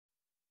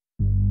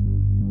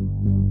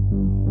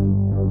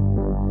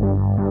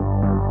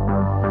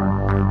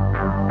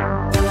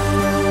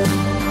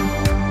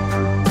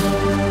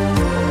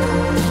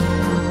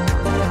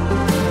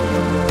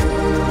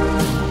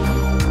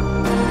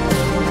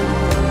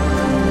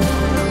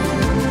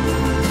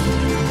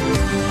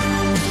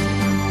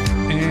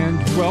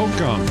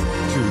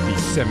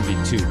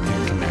72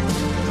 can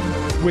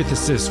connect. With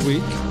us this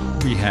week,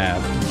 we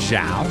have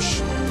Josh.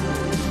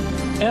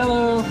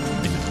 Hello.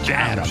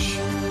 Adam.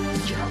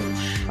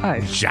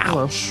 Hi.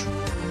 Josh.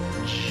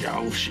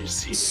 Josh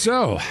is here.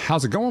 So,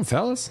 how's it going,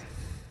 fellas?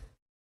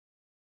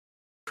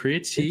 Pretty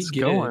It's good.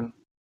 going.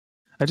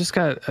 I just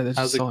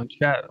saw in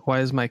chat.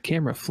 Why is my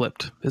camera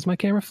flipped? Is my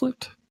camera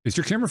flipped? Is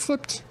your camera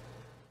flipped?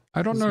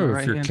 I don't This is know my if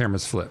right your hand.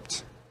 camera's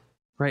flipped.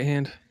 Right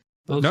hand.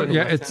 Looks No, like a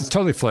yeah, left it's hand.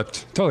 totally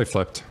flipped. Totally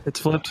flipped. It's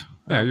flipped.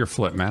 Yeah, you're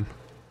flipped, man.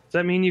 Does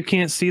that mean you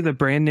can't see the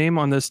brand name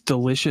on this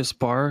delicious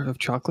bar of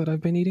chocolate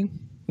I've been eating?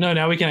 No,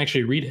 now we can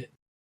actually read it.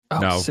 Oh,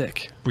 No.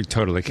 sick. We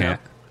totally can't.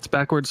 It's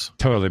backwards.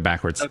 Totally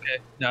backwards. Okay.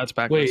 No, it's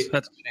backwards. Wait.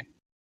 That's a shame.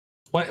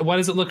 Why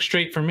does it look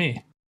straight for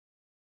me?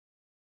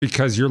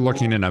 Because you're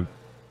looking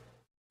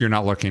you're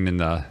not looking in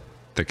the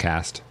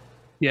cast.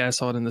 Yeah, I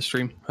saw it in the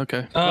stream.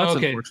 Okay. Oh, That's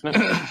okay.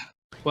 unfortunate.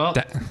 Well,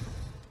 That-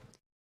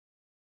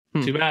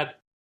 too bad.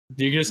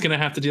 You're just gonna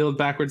have to deal with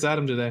backwards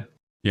Adam today.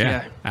 yeah,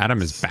 Yeah.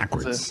 Adam is That's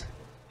backwards.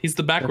 He's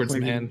the backwards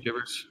Definitely man.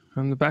 gibberish.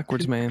 I'm the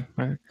backwards man.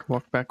 I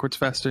walk backwards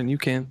faster than you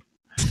can.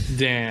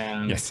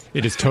 Damn. Yes,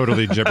 it is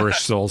totally gibberish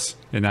souls,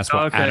 and that's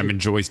what Okay. Adam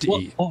enjoys to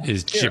Well, eat oh,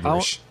 is here,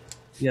 gibberish.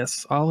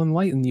 Yes, I'll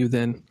enlighten you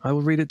then. I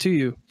will read it to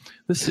you.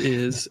 This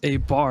is a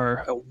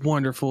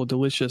wonderful,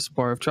 delicious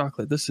bar of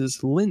chocolate. This is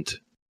Lindt,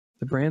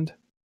 the brand.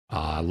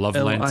 I love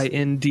Lent.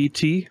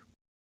 Lindt.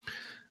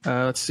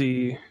 Let's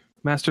see.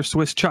 Master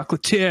Swiss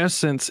chocolatier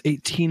since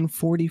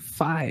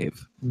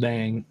 1845.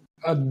 Dang.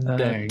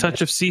 Dang.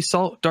 Touch of sea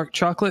salt, dark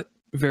chocolate.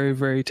 Very,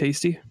 very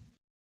tasty.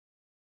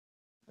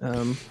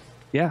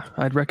 Yeah,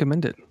 I'd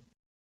recommend it.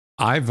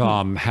 I've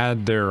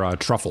had their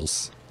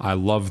truffles. I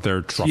love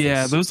their truffles.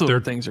 Yeah, those little Their-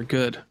 things are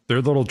good.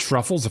 Their little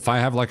truffles, if I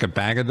have like a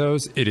bag of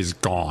those, it is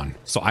gone.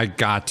 So I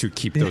got to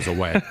keep those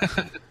away.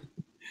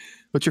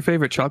 What's your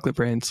favorite chocolate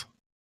brands?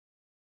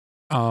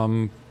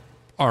 What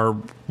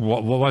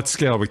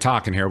scale are we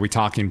talking here? Are we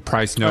talking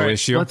price, no All right,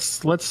 issue?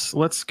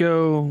 Let's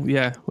go.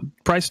 Yeah,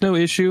 price no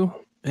issue,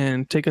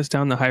 and take us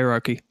down the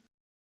hierarchy.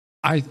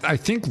 I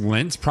think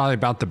Lint's probably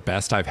about the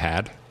best I've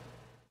had.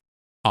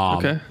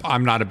 Okay.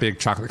 I'm not a big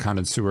chocolate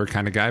connoisseur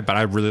kind of guy, but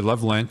I really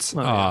love Lint.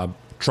 Oh, yeah.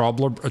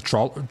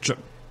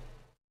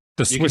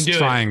 The You Swiss can do it.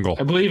 triangle.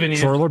 I believe in you.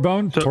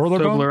 Torlerbone?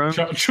 Torlerbone?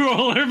 Toblerone.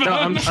 Troller. No,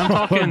 I'm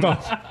talking.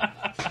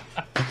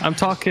 I'm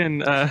talking.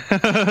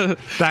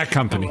 That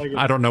company. Oh my God.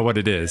 I don't know what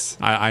it is.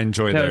 I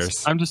enjoy no,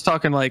 theirs. I'm just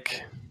talking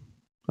like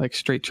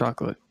straight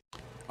chocolate.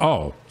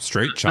 Oh,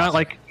 straight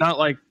chocolate. Not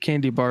like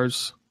candy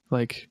bars,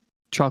 like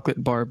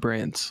chocolate bar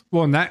brands.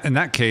 Well, in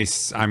that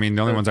case, I mean,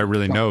 the only ones I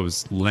really know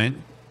is Lindt.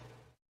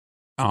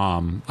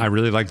 I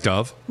really like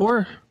Dove.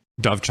 Or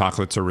Dove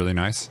chocolates are really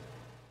nice.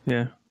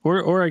 yeah,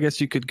 or I guess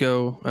you could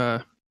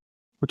go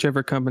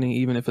whichever company,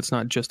 even if it's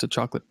not just a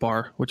chocolate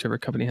bar, whichever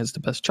company has the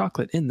best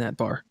chocolate in that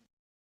bar.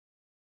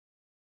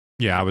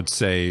 Yeah, I would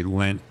say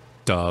Lindt,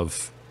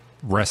 Dove,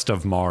 rest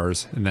of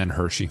Mars, and then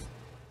Hershey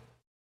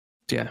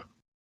Yeah.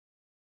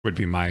 would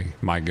be my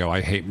go.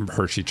 I hate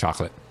Hershey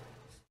chocolate.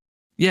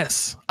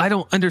 Yes, I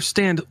don't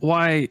understand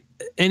why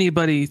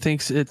anybody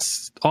thinks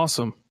it's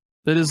awesome.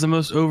 That is the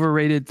most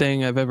overrated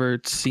thing I've ever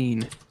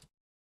seen.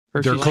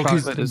 Their Hershey's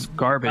cookies- chocolate is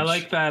garbage. I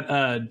like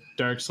that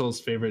Dark Souls'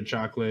 favorite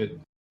chocolate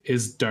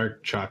is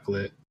dark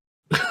chocolate.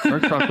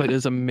 Dark chocolate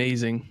is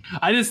amazing.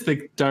 I just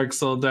think dark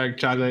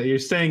chocolate. You're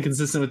staying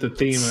consistent with the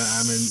theme.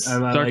 I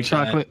Dark like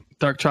chocolate,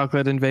 dark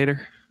chocolate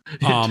invader.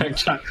 That. Dark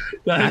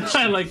chocolate.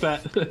 I like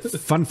that.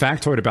 Fun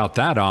factoid about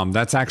that.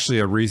 That's actually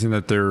a reason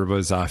that there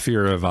was a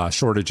fear of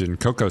shortage in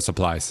cocoa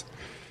supplies.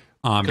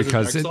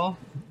 Because of Dark Soul?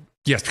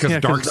 yes, because Yeah,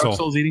 of Dark 'cause Dark Soul.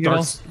 Soul's eating it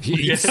all?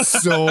 He eats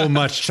so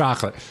much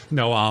chocolate.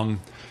 No,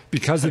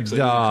 because of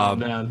calm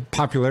the down.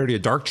 popularity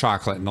of dark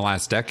chocolate in the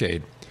last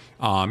decade,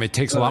 it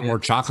takes a lot more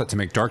chocolate to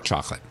make dark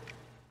chocolate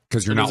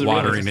because you're not Because it really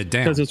watering is. it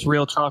down. Because it's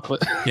real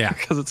chocolate. Yeah.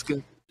 Because it's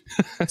good.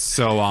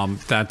 So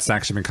that's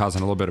actually been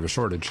causing a little bit of a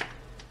shortage.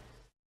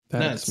 That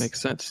Nice. makes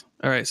sense.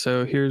 All right,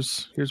 so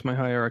here's my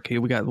hierarchy.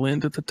 We got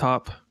Lindt at the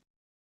top.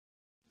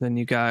 Then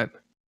you got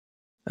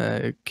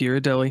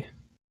Ghirardelli.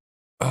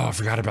 Oh, I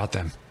forgot about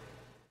them.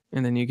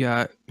 And then you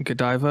got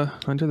Godiva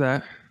under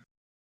that.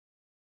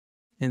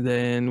 And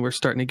then we're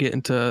starting to get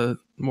into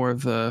more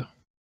of the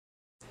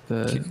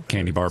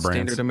Candy bar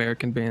standard brands.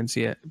 American brands.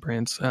 Yeah,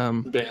 brands.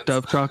 Bands.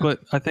 Dove chocolate.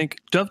 I think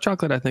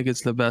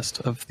is the best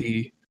of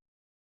the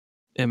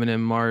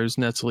M&M, Mars,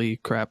 Nestle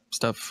crap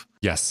stuff.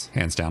 Yes,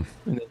 hands down.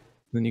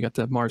 Then you got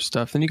the Mars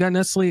stuff. Then you got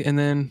Nestle, and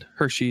then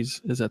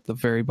Hershey's is at the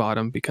very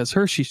bottom because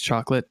Hershey's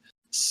chocolate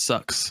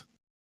sucks.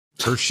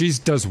 Hershey's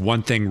does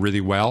one thing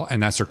really well,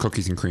 and that's their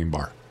cookies and cream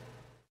bar.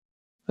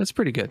 That's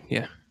pretty good,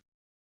 yeah.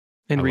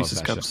 And I love Reese's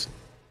that cups. shit.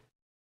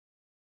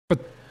 But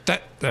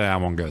that I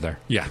won't go there.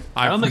 Yeah,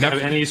 I don't think I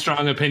never- have any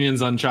strong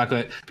opinions on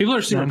chocolate. People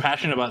are super None.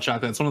 passionate about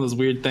chocolate. It's one of those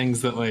weird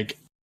things that like,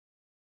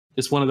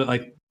 it's one of the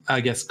like,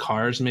 I guess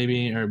cars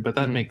maybe, but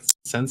that Mhm. makes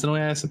sense in a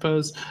way, I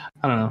suppose.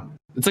 I don't know.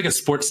 It's like a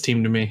sports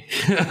team to me.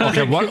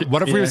 Okay, what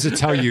if we Yeah. was to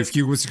tell you if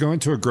you was to go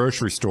into a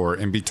grocery store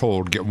and be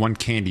told get one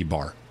candy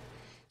bar?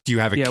 Do you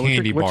have a Yeah,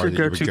 candy what's bar your that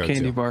you would go-to go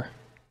candy to? bar?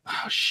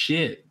 Oh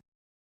shit.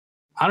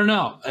 I don't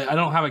know. I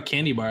don't have a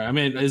candy bar. I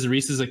mean, is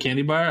Reese's a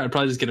candy bar? I'd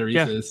probably just get a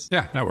Reese's.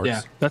 Yeah, that works.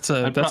 Yeah, That's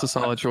a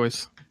solid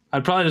choice.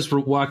 I'd probably just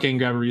walk in,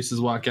 grab a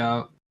Reese's, walk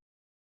out.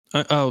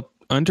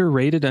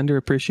 Underrated,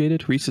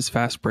 underappreciated. Reese's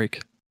Fast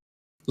Break.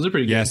 Those are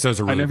pretty good. Yes, those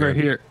are really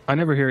good. I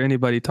never hear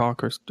anybody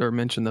talk or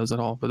mention those at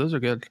all, but those are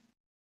good.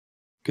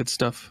 Good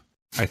stuff.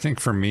 I think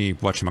for me,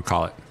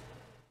 whatchamacallit.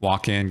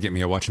 Walk in, get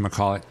me a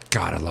whatchamacallit.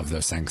 God, I love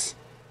those things.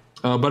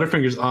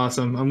 Butterfinger's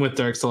awesome. I'm with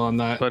Darksel on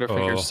that.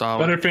 Butterfinger's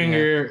solid.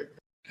 Butterfinger,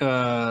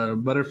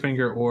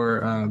 Butterfinger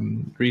or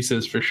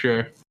Reese's for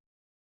sure.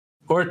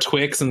 Or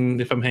Twix,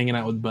 and if I'm hanging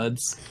out with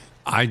buds.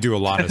 I do a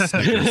lot of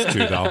Snickers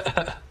too, though.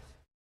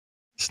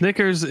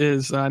 Snickers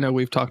is, I know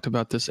we've talked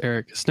about this,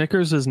 Eric.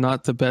 Snickers is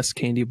not the best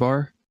candy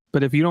bar,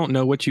 but if you don't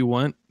know what you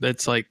want,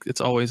 it's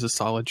always a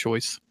solid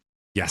choice.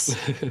 Yes.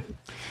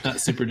 Not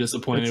super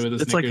disappointed with a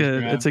It's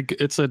Snickers like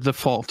it's a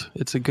default.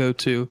 It's a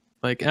go-to.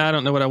 Like, I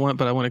don't know what I want,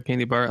 but I want a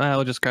candy bar.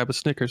 I'll just grab a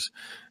Snickers,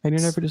 and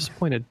you're never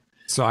disappointed.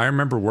 So I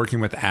remember working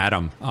with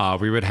Adam.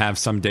 We would have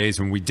some days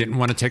when we didn't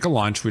want to take a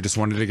lunch. We just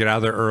wanted to get out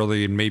of there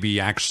early and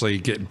maybe actually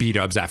get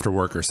B-dubs after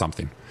work or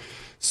something.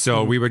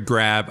 So we would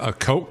grab a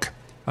Coke,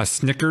 a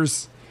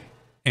Snickers,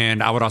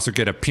 and I would also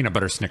get a peanut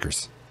butter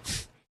Snickers.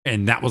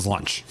 And that was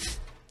lunch.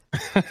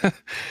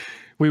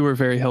 We were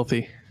very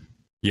healthy.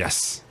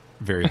 Yes.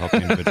 Very healthy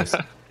individuals.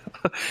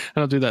 I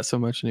don't do that so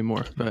much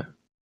anymore,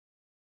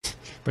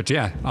 but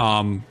yeah,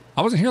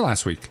 I wasn't here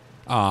last week.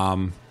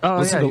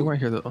 you weren't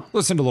here though.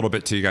 Listened a little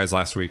bit to you guys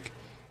last week,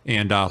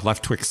 and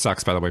Left Twix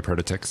sucks, by the way.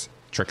 Prototix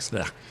tricks.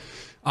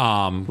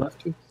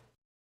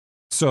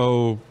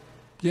 So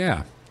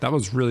yeah, that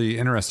was really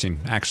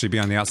interesting. Actually, be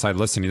on the outside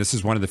listening. This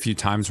is one of the few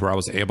times where I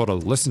was able to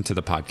listen to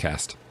the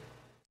podcast.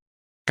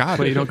 God,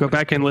 But you don't go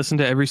back and listen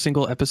to every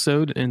single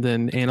episode and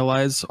then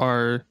analyze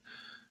our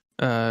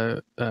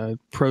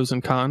pros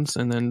and cons,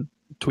 and then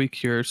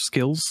tweak your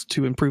skills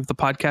to improve the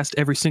podcast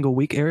every single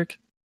week, Eric?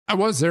 I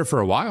was there for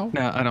a while.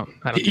 No, I don't.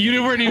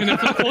 You weren't even in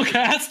the full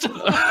cast.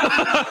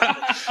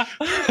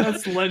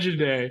 That's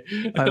legendary.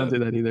 I don't do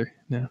that either.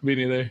 No, me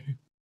neither.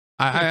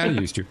 I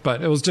used to,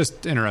 but it was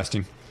just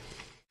interesting,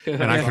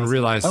 and I can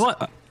realize.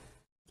 I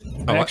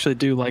actually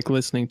do like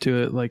listening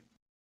to it. Like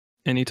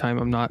anytime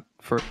I'm not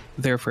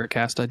there for a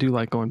cast, I do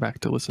like going back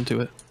to listen to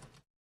it.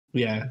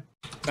 Yeah,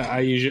 I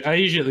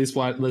usually at least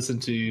listen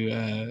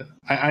to.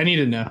 I need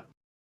to know.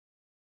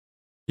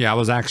 Yeah, I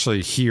was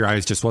actually here. I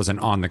just wasn't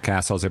on the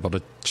cast. I was able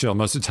to chill.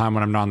 Most of the time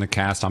when I'm not on the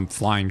cast, I'm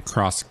flying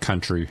cross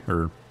country,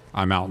 or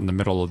I'm out in the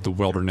middle of the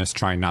wilderness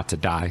trying not to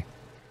die.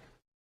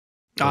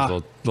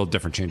 A little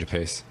different change of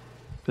pace.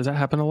 Does that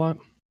happen a lot?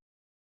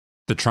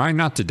 The trying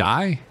not to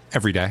die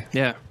every day.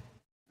 Yeah.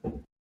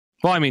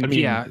 Well, I mean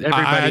yeah.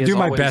 I do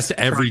my best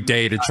every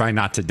day to try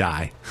not to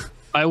die.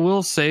 I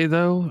will say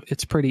though,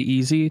 it's pretty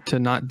easy to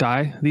not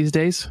die these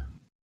days.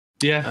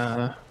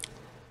 Yeah.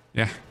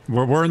 Yeah,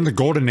 we're in the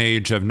golden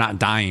age of not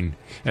dying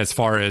as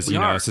far as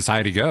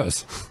society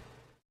goes.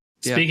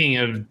 Speaking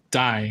of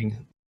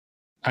dying,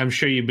 I'm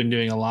sure you've been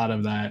doing a lot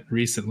of that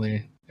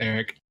recently,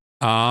 Eric.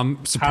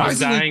 Surprisingly, how's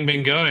dying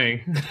been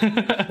going?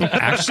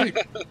 Actually,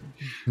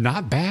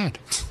 not bad.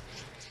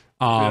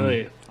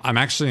 Really? I'm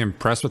actually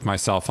impressed with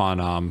myself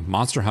on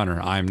Monster Hunter.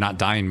 I'm not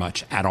dying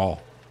much at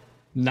all.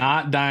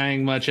 Not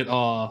dying much at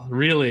all,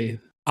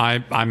 really?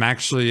 I'm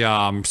actually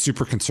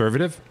super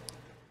conservative.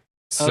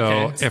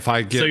 So if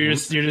I get, you're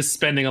just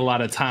spending a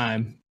lot of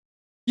time.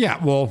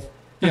 Yeah, well,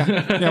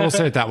 yeah, we'll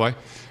say it that way.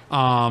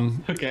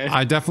 Okay.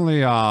 I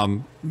definitely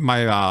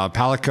my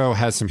Palico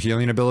has some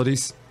healing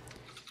abilities,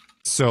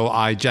 so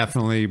I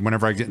definitely,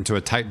 whenever I get into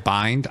a tight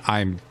bind,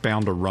 I'm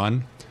bound to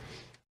run.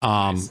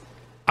 Nice.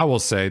 I will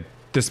say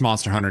this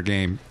Monster Hunter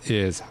game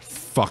is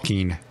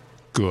fucking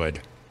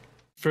good.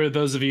 For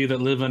those of you that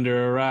live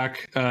under a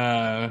rock,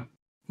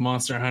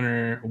 Monster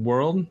Hunter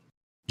World.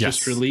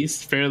 Just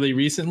released fairly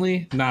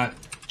recently, not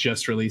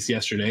just released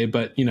yesterday,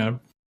 but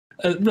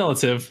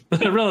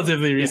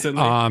relatively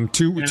recently.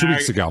 2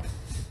 weeks ago.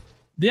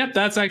 Yep,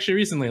 that's actually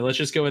recently. Let's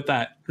just go with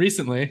that.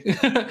 Recently,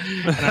 and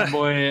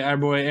our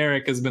boy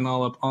Eric has been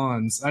all up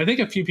on. I think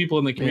a few people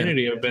in the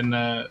community have been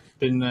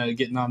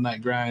getting on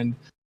that grind,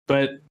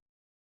 but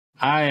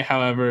I,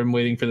 however, am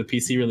waiting for the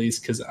PC release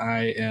because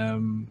I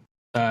am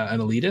an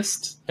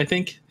elitist. I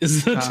think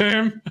is the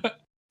term.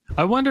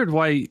 I wondered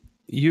why.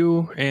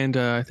 You and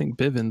I think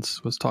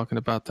Bivens was talking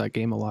about that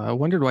game a lot. I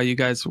wondered why you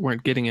guys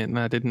weren't getting it, and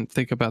I didn't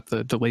think about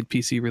the delayed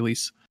PC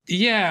release.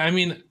 Yeah, I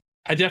mean,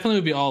 I definitely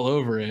would be all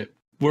over it.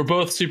 We're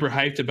both super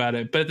hyped about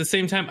it, but at the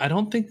same time, I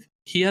don't think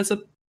he has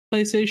a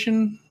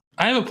PlayStation.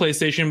 I have a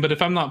PlayStation, but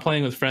if I'm not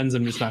playing with friends,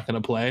 I'm just not going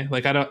to play.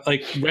 Like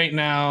right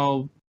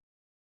now,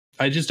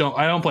 I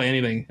don't play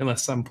anything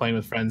unless I'm playing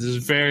with friends. There's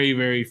very,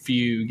 very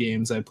few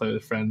games I play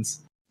with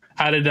friends.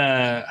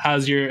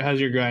 How's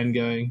your grind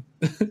going?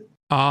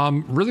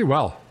 Really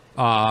well.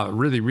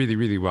 Really, really,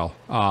 really well.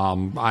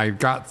 I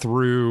got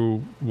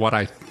through what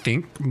I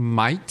think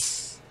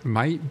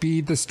might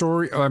be the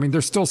story. I mean,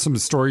 there's still some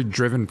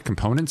story-driven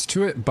components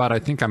to it, but I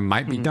think I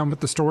might be done with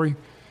the story.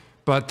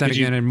 But then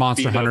again, in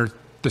Monster Hunter,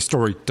 the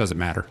story doesn't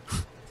matter.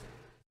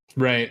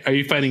 Right. Are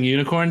you fighting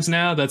unicorns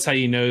now? That's how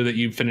you know that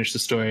you've finished the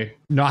story.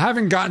 No, I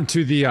haven't gotten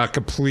to the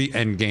complete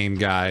end game,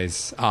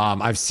 guys.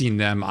 I've seen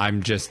them.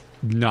 I'm just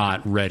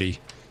not ready.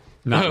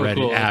 Not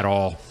ready cool. at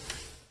all.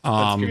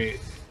 That's great.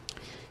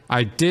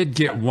 I did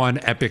get one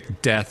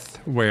epic death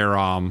where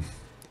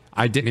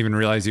I didn't even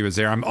realize he was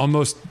there. I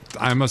almost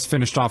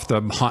finished off the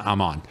hunt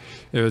I'm on.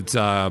 It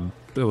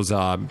was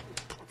the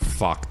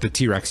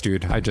T-Rex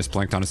dude. I just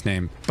blanked on his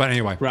name. But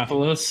anyway.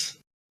 Rathalos?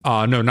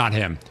 No, not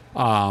him.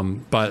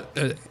 But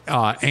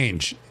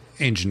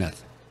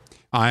Angeneth.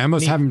 I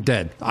almost have him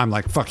dead. I'm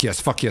like, fuck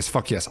yes, fuck yes,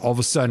 fuck yes. All of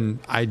a sudden,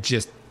 I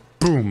just,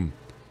 boom.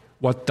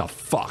 What the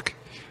fuck?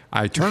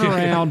 I turn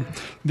around,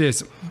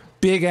 this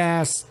big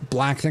ass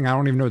black thing I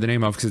don't even know the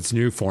name of because it's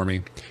new for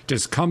me,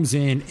 just comes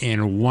in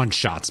and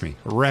one-shots me,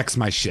 wrecks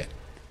my shit.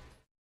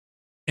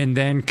 And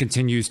then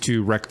continues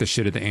to wreck the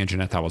shit of the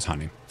Angeneth I was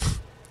hunting.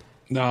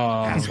 No.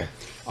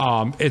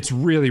 Asshole. It's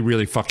really,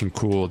 really fucking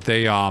cool.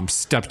 They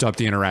stepped up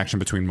the interaction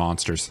between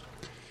monsters.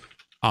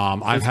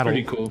 I've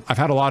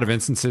had a lot of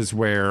instances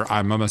where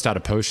I'm almost out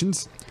of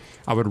potions.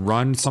 I would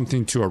run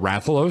something to a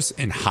Rathalos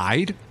and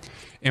hide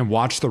and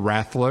watch the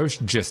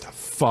Rathalos just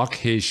fuck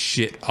his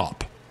shit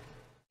up.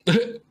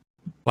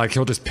 Like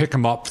he'll just pick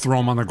him up, throw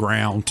him on the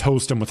ground,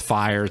 toast him with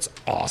fire. It's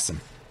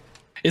awesome.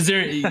 Is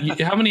there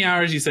how many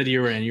hours you said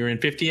you were in? You were in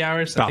 50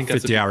 hours? About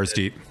 50 hours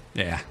deep.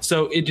 Yeah.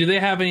 So do they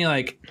have any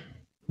like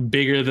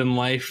bigger than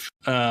life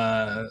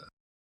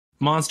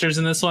monsters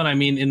in this one? I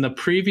mean, in the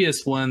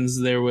previous ones,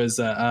 there was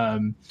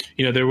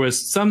there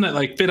was some that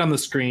like fit on the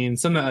screen,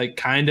 some that like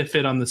kind of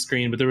fit on the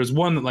screen, but there was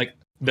one that like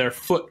their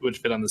foot would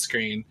fit on the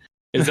screen.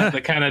 Is that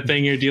the kind of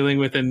thing you're dealing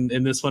with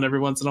in this one every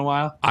once in a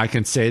while? I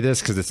can say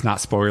this because it's not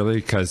spoilery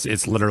because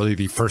it's literally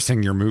the first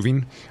thing you're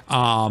moving.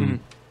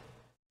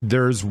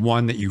 There's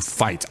one that you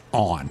fight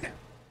on.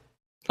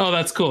 Oh,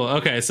 that's cool.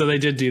 Okay, so they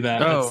did do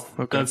that.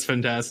 Okay. That's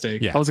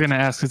fantastic. Yeah. I was going to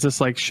ask, is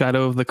this like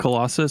Shadow of the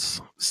Colossus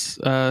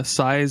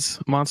size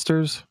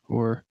monsters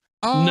or?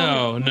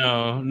 No,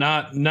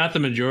 not the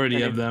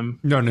majority of them.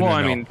 No.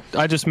 I mean,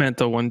 I just meant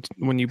the one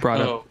when you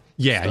brought up.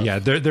 Yeah.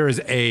 There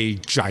is a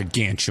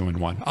gigantuan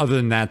one. Other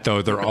than that,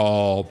 though, they're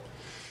all.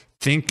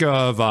 Think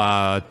of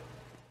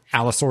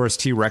Allosaurus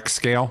T-Rex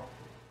scale.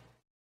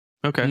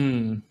 Okay.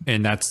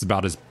 And that's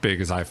about as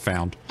big as I've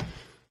found.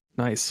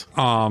 Nice.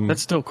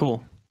 That's still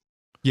cool.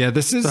 Yeah,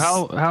 this is.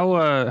 So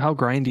how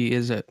grindy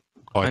is it?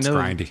 Oh, it's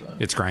grindy.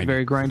 It's grindy.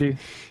 Very grindy.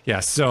 Yeah.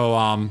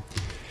 So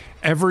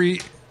every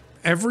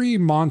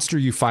monster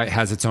you fight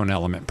has its own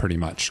element, pretty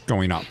much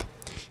going up.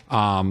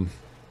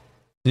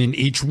 And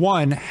each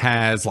one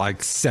has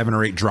like 7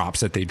 or 8 drops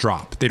that they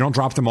drop. They don't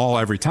drop them all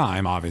every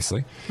time,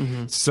 obviously.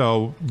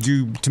 So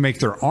to make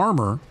their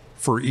armor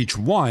for each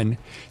one,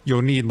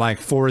 you'll need like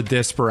 4 of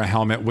this for a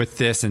helmet with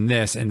this, and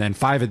then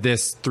 5 of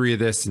this, 3 of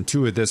this, and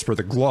 2 of this for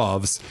the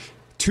gloves,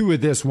 2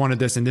 of this, 1 of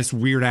this, and this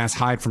weird ass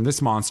hide from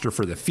this monster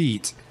for the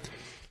feet.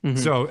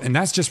 So, and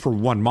that's just for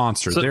one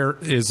monster. There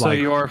is so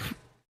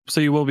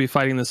you will be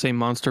fighting the same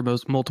monster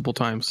multiple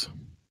times.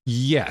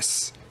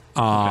 Yes.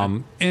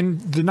 And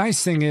the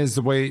nice thing is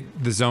the way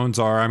the zones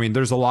are, I mean,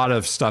 there's a lot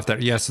of stuff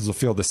that, yes, it'll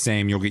feel the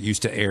same. You'll get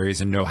used to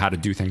areas and know how to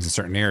do things in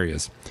certain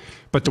areas.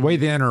 But the way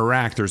they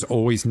interact, there's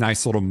always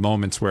nice little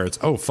moments where it's,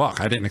 oh, fuck,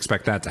 I didn't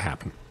expect that to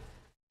happen.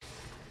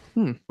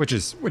 Which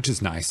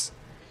is nice.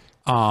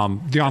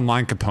 The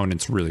online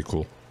component's really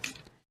cool.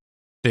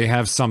 They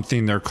have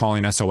something they're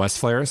calling SOS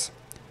flares.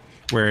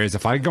 Whereas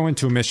if I go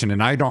into a mission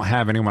and I don't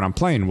have anyone I'm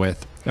playing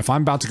with, if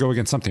I'm about to go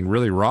against something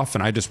really rough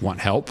and I just want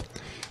help,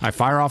 I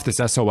fire off this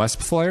SOS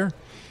flare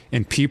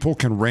and people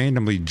can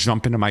randomly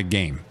jump into my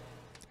game.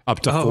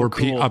 Up to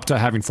up to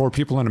having 4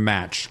 people in a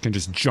match can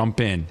just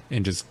jump in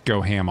and just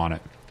go ham on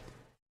it.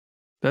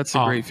 That's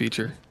a great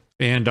feature.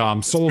 And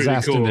Souls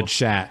asked in the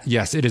chat,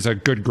 yes, it is a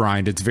good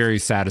grind. It's very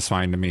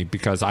satisfying to me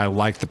because I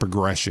like the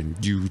progression.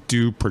 You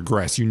do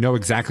progress. You know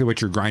exactly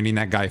what you're grinding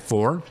that guy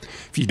for.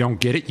 If you don't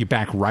get it, you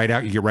back right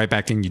out. You get right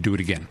back in. You do it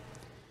again.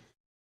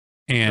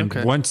 And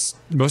most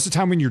of the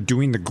time when you're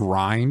doing the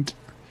grind,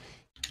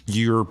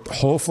 you're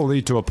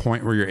hopefully to a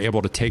point where you're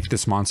able to take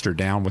this monster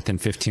down within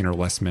 15 or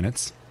less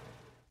minutes.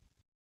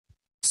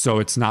 So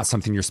it's not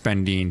something you're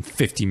spending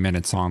 50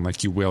 minutes on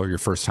like you will your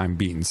first time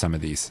beating some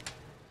of these.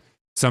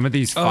 Some of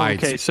these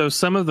fights. Okay, so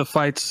some of the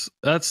fights,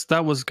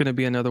 that was going to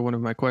be another one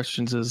of my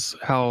questions is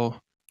how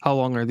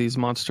long are these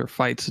monster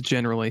fights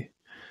generally?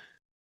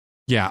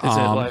 Yeah. Is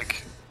it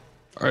like,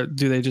 or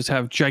do they just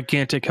have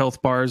gigantic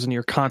health bars and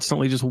you're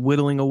constantly just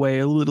whittling away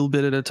a little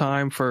bit at a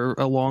time for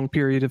a long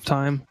period of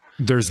time?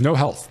 There's no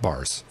health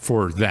bars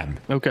for them.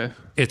 Okay.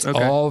 It's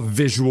all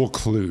visual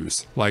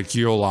clues. Like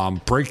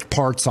you'll break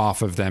parts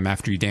off of them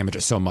after you damage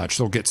it so much.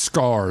 They'll get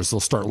scars. They'll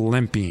start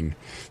limping.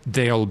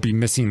 They'll be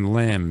missing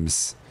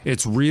limbs.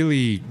 It's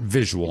really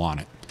visual on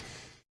it.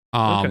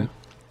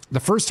 The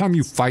first time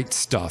you fight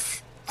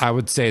stuff, I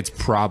would say it's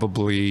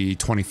probably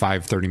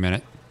 25, 30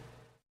 minute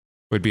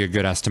would be a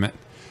good estimate.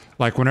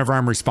 Like whenever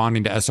I'm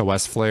responding to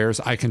SOS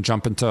flares, I can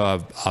jump into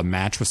a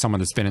match with someone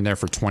that's been in there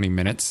for 20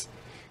 minutes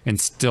and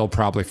still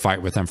probably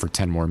fight with them for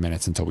 10 more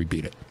minutes until we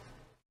beat it.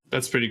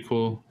 That's pretty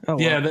cool. Oh,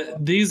 Yeah, wow.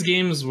 these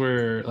games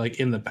were like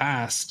in the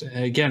past.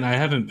 Again,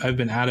 I've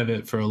been out of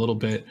it for a little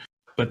bit,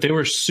 but they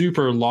were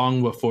super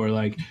long before.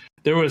 Like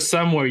there was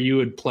some where you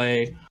would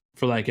play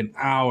for like an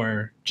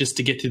hour just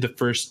to get to the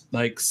first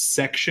like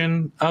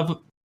section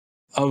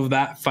of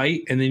that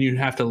fight, and then you'd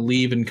have to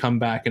leave and come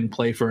back and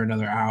play for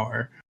another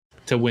hour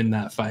to win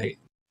that fight.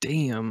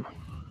 Damn.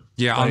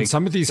 Yeah, on Like,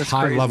 some of these that's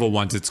high crazy. level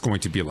ones, it's going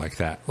to be like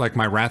that. Like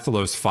my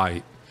Rathalos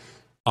fight,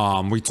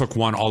 we took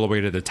one all the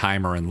way to the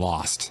timer and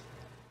lost.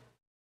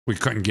 We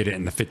couldn't get it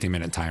in the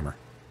 50-minute timer.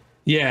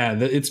 Yeah,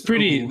 it's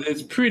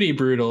pretty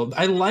brutal.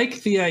 I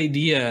like the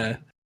idea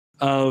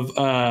of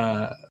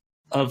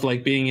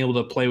like being able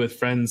to play with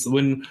friends.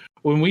 When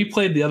we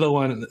played the other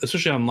one,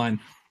 especially online,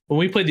 when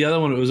we played the other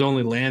one, it was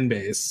only LAN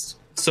based.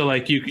 So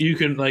like you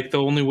can like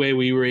the only way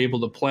we were able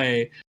to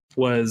play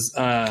was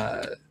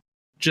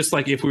just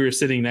like if we were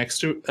sitting next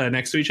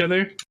to each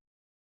other.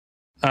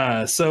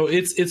 So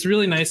it's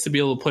really nice to be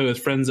able to play with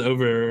friends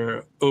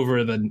over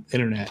the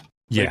internet.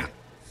 Yeah. Like,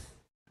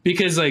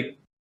 because like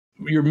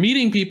you're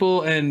meeting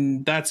people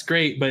and that's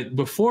great, but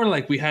before,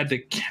 like, we had to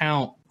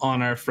count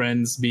on our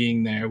friends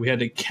being there. We had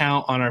to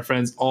count on our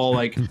friends all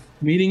like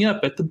meeting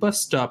up at the bus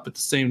stop at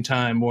the same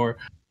time, or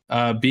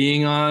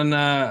being on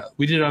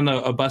we did it on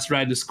a bus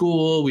ride to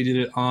school. We did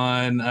it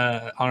on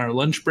our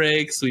lunch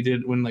breaks. We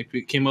did when like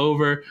we came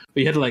over,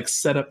 we had to like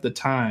set up the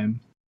time.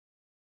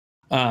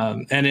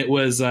 And it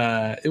was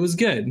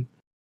good,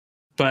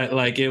 but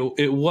like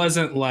it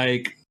wasn't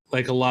like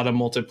a lot of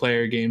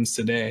multiplayer games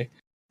today.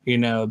 You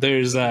know,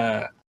 there's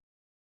some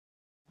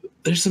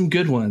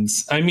good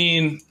ones. I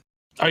mean,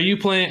 are you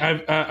playing?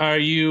 Are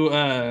you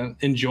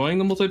enjoying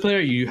the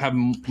multiplayer? You have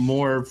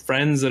more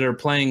friends that are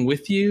playing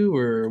with you,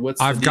 or what's?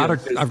 I've got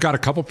a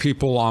couple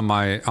people on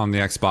the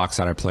Xbox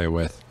that I play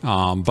with.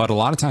 But a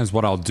lot of times,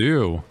 what I'll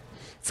do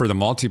for the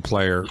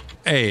multiplayer,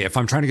 if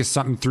I'm trying to get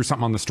through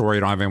something on the story, I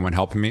don't have anyone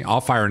helping me,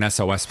 I'll fire an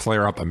SOS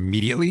player up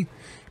immediately,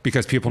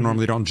 because people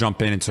normally don't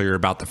jump in until you're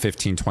about the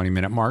 15-20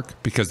 minute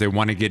mark, because they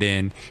want to get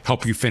in,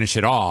 help you finish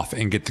it off,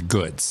 and get the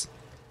goods.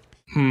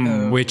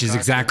 Which is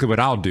exactly what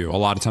I'll do. A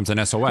lot of times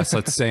in SOS,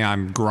 let's say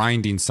I'm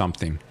grinding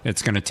something.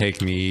 It's going to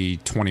take me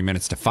 20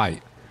 minutes to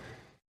fight.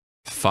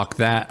 Fuck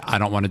that. I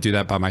don't want to do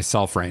that by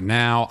myself right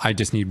now. I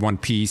just need one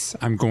piece.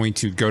 I'm going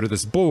to go to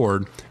this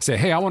board, say,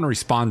 hey, I want to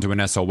respond to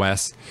an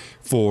SOS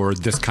for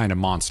this kind of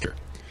monster.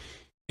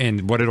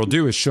 And what it'll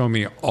do is show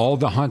me all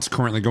the hunts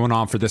currently going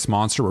on for this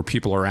monster where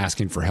people are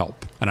asking for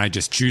help. And I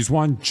just choose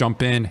one,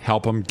 jump in,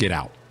 help them, get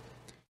out.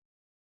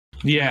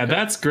 Yeah,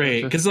 that's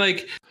great. Because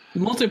like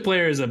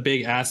multiplayer is a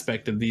big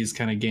aspect of these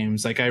kind of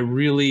games. Like I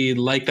really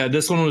like that.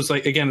 This one was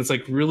like, again, it's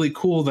like really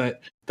cool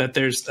that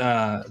there's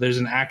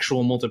an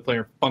actual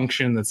multiplayer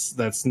function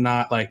that's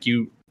not like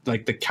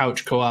the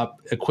couch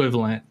co-op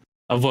equivalent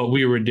of what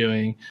we were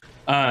doing.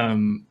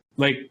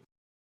 Like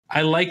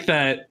I like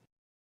that.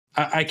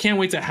 I can't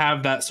wait to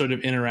have that sort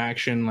of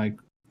interaction, like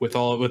with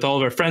all of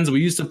our friends that we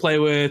used to play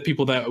with,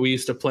 people that we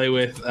used to play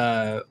with,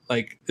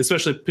 like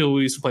especially people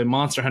we used to play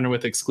Monster Hunter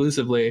with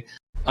exclusively.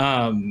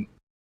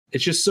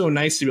 It's just so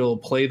nice to be able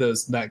to play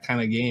that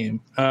kind of game.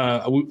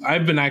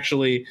 I've been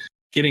actually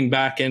getting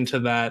back into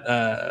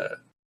the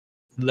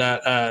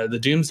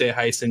Doomsday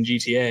Heist in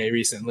GTA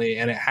recently,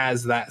 and it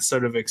has that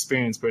sort of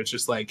experience where it's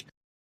just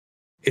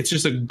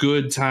a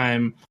good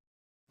time.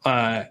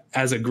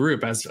 As a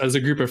group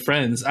of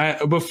friends.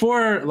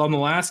 Before on the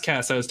last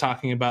cast, I was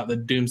talking about the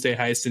Doomsday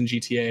Heist in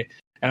GTA,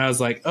 and I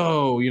was like,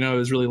 oh, it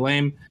was really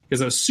lame,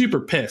 because I was super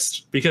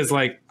pissed because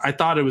like I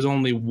thought it was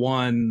only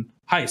one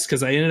heist,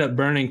 because I ended up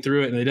burning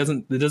through it, and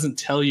it doesn't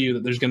tell you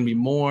that there's going to be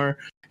more.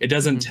 It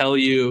doesn't tell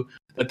you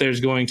that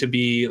there's going to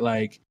be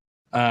like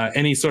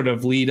any sort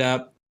of lead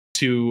up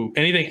to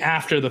anything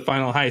after the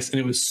final heist, and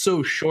it was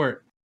so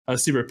short. I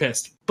was super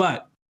pissed,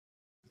 but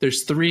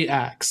there's 3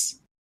 acts.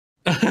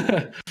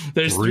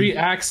 There's 3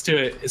 acts to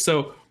it.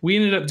 So we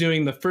ended up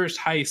doing the first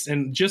heist,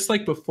 and just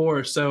like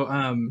before, so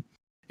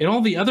in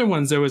all the other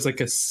ones there was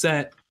like a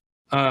set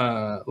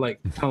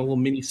like kind of little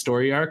mini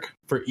story arc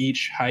for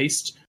each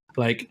heist,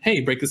 like,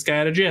 hey, break this guy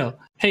out of jail,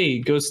 hey,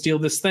 go steal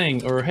this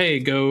thing, or hey,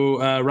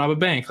 go rob a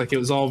bank. Like it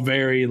was all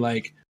very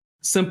like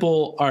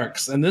simple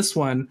arcs, and this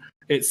one,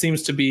 it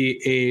seems to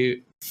be a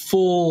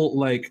full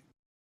like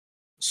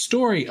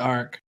story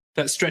arc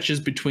that stretches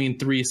between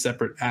 3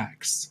 separate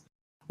acts,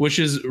 which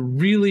is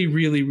really,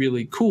 really,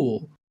 really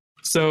cool.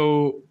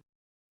 So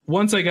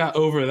once I got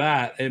over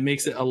that, it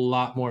makes it a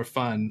lot more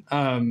fun.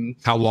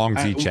 How long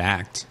is each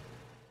act?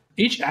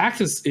 Each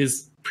act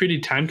is pretty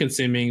time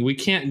consuming. We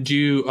can't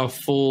do a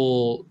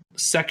full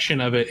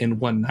section of it in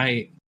one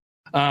night.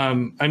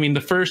 I mean,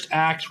 the first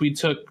act we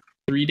took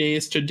 3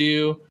 days to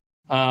do.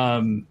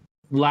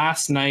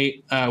 Last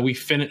night we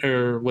finished,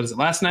 or what is it?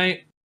 Last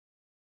night?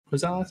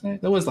 Was that last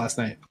night? That was last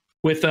night.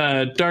 With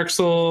Dark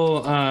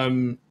Soul,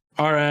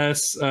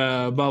 RS,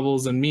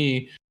 Bubbles, and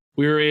me,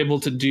 we were able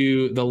to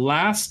do the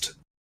last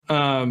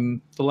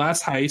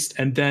heist,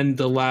 and then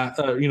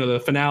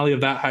the finale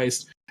of that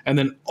heist, and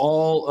then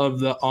all of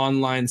the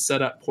online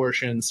setup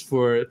portions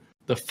for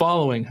the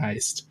following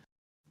heist,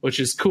 which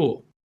is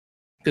cool.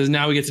 because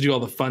now we get to do all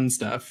the fun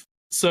stuff.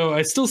 So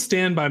I still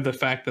stand by the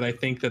fact that I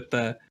think that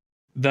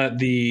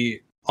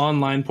the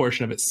online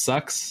portion of it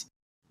sucks,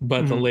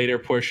 but the later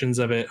portions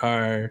of it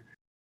are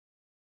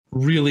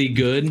really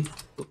good.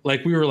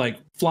 Like we were like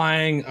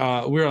flying,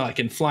 we were like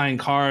in flying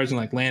cars and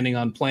like landing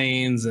on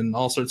planes and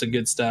all sorts of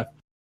good stuff.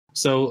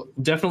 So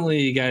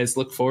definitely, you guys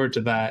look forward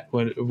to that.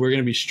 When we're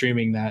going to be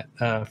streaming that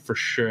for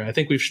sure. I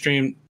think we've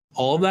streamed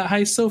all of that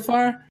heist so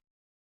far.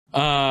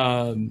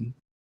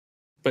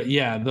 But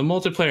yeah, the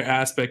multiplayer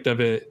aspect of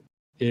it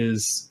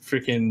is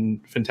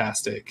freaking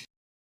fantastic.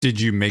 Did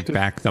you make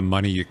back the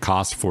money it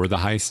cost for the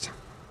heist?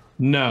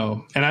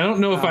 No, and I don't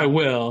know if I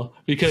will,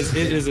 because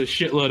it is a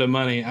shitload of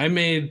money. I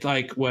made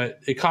like what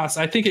it costs.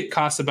 I think it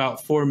costs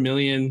about 4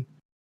 million,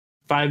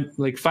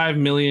 5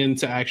 million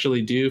to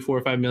actually do, 4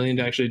 or 5 million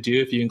to actually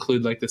do, if you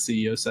include like the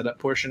CEO setup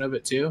portion of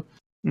it too.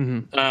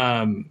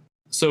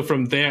 So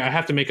from there, I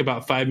have to make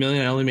about 5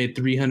 million. I only made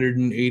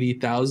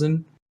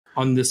 380,000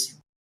 on this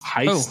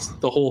heist,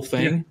 the whole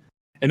thing,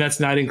 and that's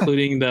not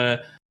including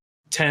the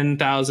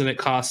 10,000 it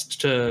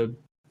cost to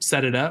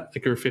set it up,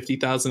 like, or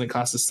 50,000 it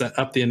cost to set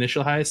up the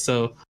initial heist.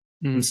 So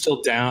I'm still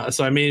down.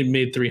 So I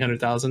made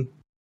 300,000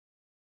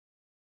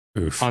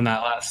 on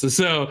that last.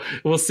 So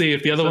we'll see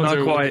if the other ones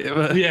are quite.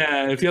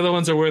 If the other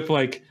ones are worth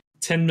like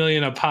 10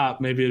 million a pop,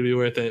 maybe it'll be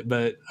worth it.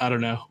 But I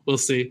don't know. We'll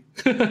see.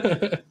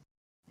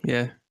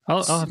 Yeah,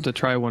 I'll have to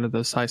try one of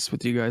those heists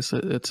with you guys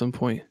at some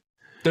point.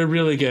 They're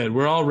really good.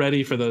 We're all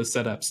ready for those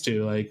setups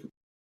too. Like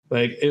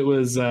it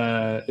was.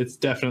 It's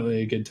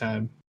definitely a good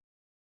time.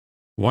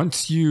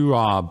 Once you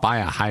buy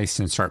a heist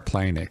and start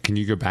playing it, can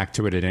you go back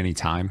to it at any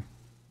time?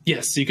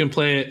 Yes, you can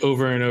play it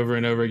over and over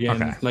and over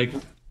again. Okay. Like,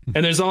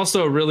 and there's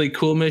also a really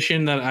cool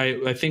mission that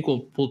I think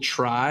we'll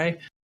try.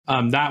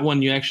 That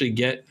one you actually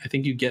get. I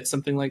think you get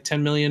something like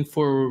 10 million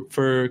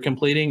for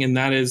completing, and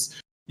that is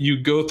you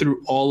go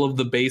through all of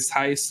the base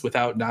heists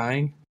without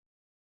dying,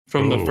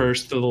 from the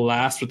first to the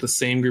last with the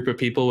same group of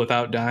people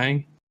without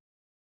dying.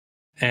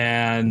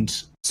 And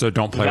so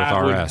don't play with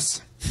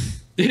RS.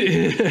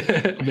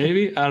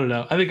 Maybe, I don't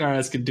know. I think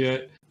RS could do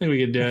it. I think we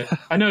could do it.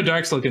 I know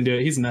Darksoul can do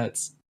it. He's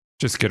nuts.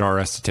 Just get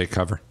RS to take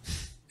cover.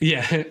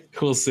 Yeah,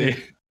 we'll see.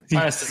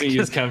 RS doesn't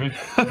use cover.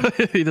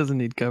 He doesn't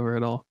need cover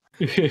at all.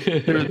 Check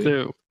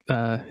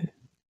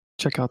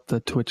out the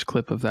Twitch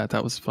clip of that.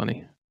 That was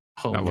funny.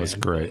 That was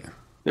great.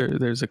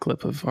 There's a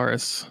clip of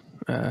RS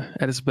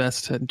at his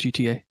best at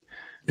GTA.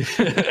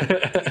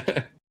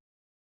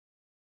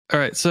 All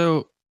right,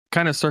 so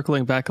kind of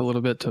circling back a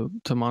little bit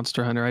to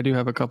Monster Hunter, I do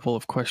have a couple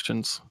of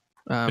questions.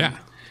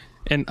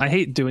 And I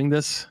hate doing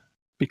this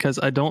because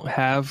I don't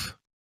have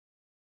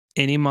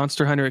any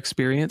Monster Hunter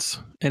experience,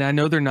 and I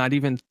know they're not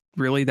even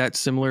really that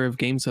similar of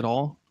games at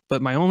all.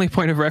 But my only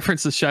point of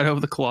reference is Shadow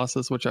of the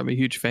Colossus, which I'm a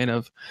huge fan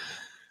of.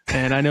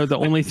 And I know the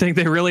only thing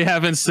they really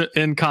have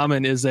in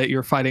common is that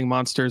you're fighting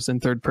monsters in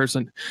third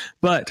person.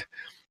 But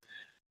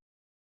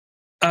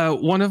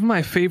one of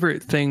my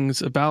favorite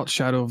things about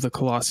Shadow of the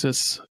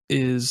Colossus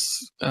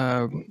is,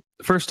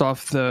 first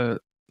off, the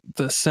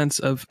sense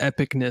of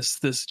epicness,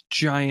 this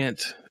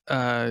giant,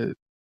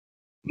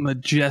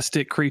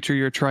 majestic creature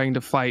you're trying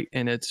to fight,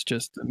 and it's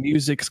just the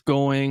music's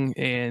going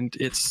and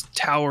it's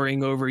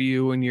towering over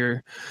you and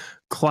you're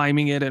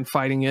climbing it and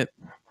fighting it.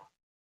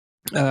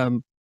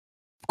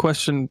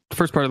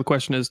 First part of the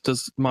question is,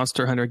 does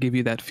Monster Hunter give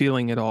you that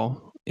feeling at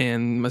all?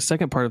 And my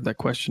second part of that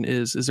question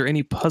is there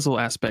any puzzle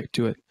aspect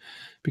to it?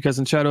 Because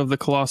in Shadow of the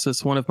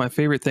Colossus, one of my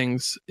favorite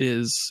things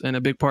is, and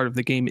a big part of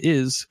the game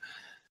is,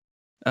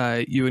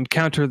 you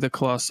encounter the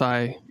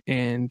Colossi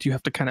and you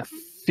have to kind of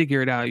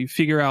figure it out. You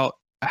figure out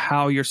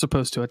how you're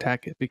supposed to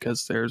attack it,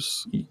 because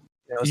there's,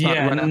 it's not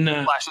running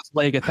flash its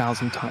leg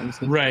 1,000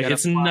 times. Right.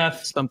 It's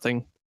not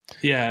something.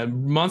 Yeah.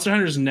 Monster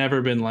Hunter's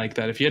never been like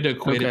that. If you had to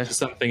equate it to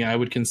something, I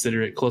would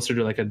consider it closer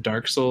to like a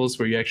Dark Souls,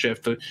 where you actually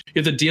have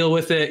to deal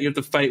with it. You have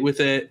to fight with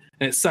it.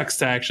 And it sucks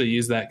to actually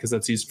use that because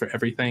that's used for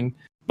everything.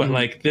 But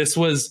like this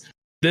was,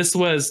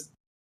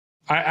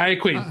 I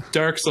equate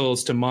Dark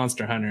Souls to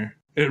Monster Hunter.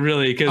 It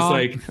really,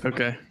 because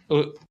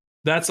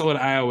that's what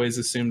I always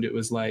assumed it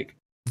was like.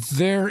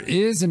 There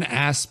is an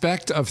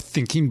aspect of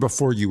thinking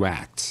before you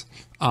act.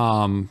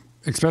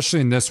 Especially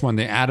in this one,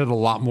 they added a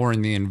lot more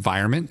in the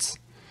environment.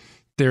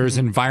 There's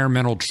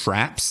environmental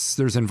traps.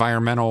 There's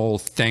environmental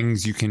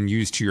things you can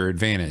use to your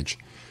advantage.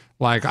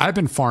 Like, I've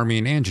been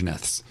farming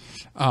Angineths.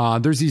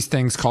 There's these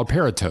things called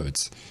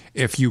paratoads.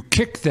 If you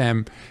kick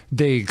them,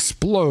 they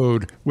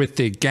explode with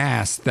the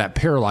gas that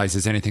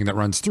paralyzes anything that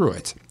runs through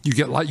it.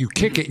 You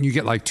kick it and you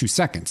get like 2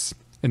 seconds.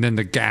 And then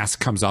the gas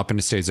comes up and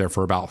it stays there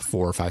for about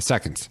 4 or 5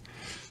 seconds.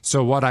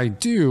 So what I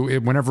do,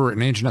 whenever an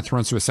Angineth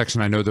runs through a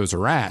section I know those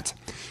are at,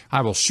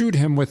 I will shoot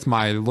him with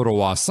my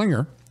little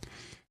slinger.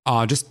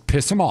 Just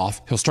piss him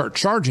off. He'll start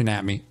charging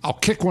at me. I'll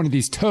kick one of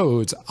these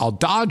toads. I'll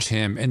dodge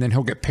him, and then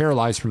he'll get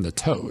paralyzed from the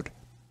toad.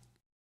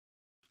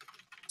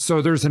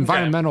 So there's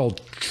environmental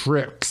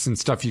tricks and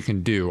stuff you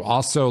can do.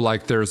 Also,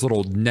 like, there's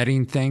little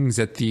netting things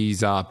that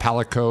these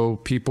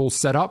Palico people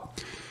set up.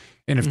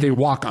 And if they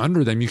walk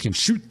under them, you can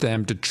shoot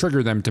them to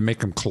trigger them to make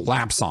them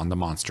collapse on the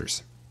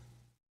monsters.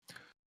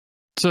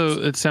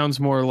 So it sounds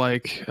more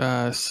like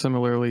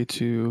similarly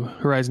to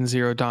Horizon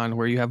Zero Dawn,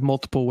 where you have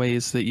multiple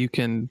ways that you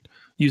can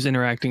use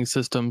interacting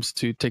systems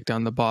to take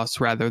down the boss,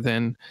 rather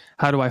than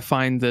how do I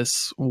find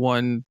this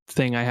one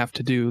thing I have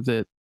to do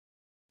that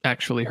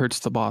actually hurts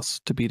the boss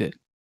to beat it.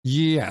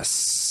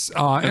 Yes,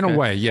 in a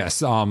way,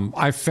 yes.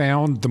 I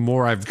found the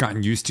more I've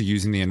gotten used to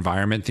using the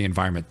environment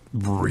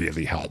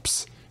really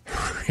helps.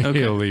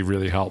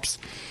 Really helps.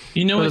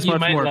 You know, but what it's you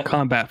much might more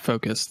combat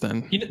focused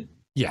than.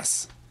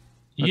 Yes.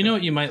 You know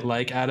what you might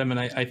like, Adam, and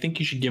I think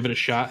you should give it a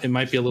shot. It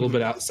might be a little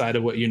bit outside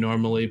of what you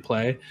normally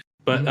play,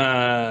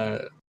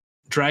 but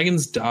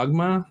Dragon's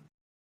Dogma.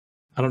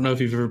 I don't know if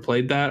you've ever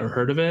played that or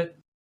heard of it.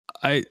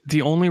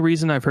 The only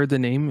reason I've heard the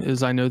name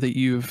is I know that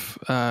you've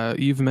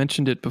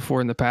mentioned it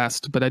before in the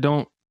past, but I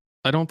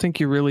don't think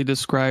you really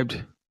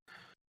described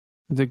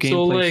the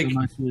gameplay so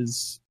much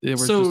as it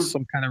was just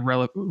some kind of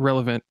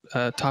relevant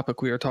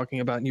topic we were talking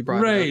about, and you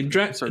brought it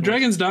up.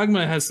 Dragon's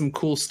Dogma has some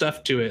cool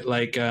stuff to it.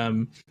 Like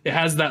it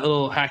has that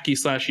little hacky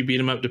slash you beat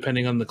 'em up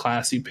depending on the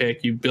class you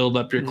pick. You build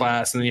up your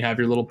class and then you have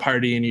your little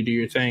party and you do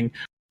your thing.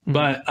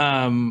 But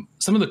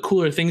some of the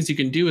cooler things you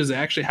can do is it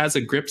actually has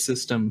a grip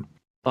system,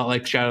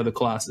 like Shadow of the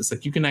Colossus.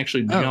 Like you can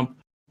actually jump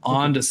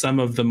onto some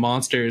of the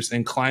monsters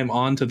and climb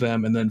onto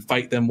them and then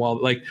fight them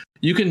while like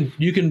you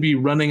can be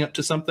running up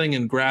to something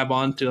and grab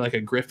onto like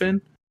a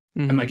griffin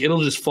and like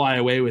it'll just fly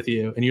away with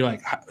you and you're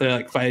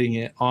like fighting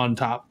it on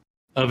top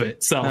of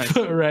itself.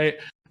 Nice. Right,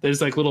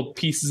 there's like little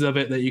pieces of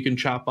it that you can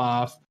chop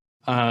off.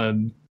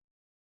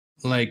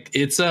 Like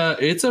it's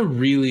a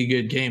really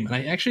good game and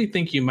I actually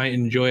think you might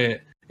enjoy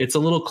it. It's a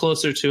little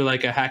closer to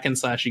like a hack and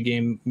slashy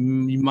game.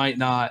 You might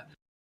not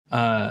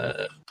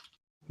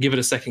give it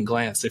a second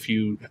glance if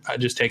you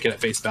just take it at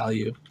face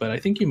value, but I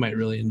think you might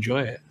really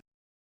enjoy it.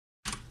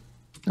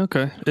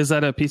 Okay, is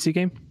that a PC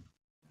game?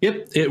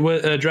 Yep, it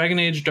was Dragon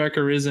Age Dark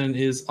Arisen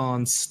is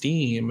on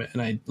Steam,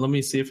 and let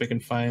me see if I can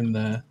find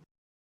the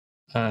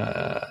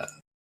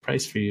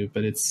price for you,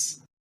 but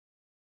it's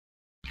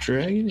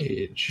Dragon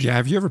Age. Yeah,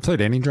 have you ever played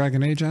any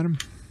Dragon Age, Adam?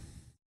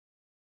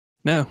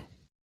 No,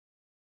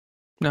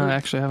 I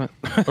actually haven't.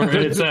 Or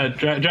it's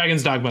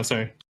Dragon's Dogma.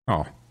 Sorry.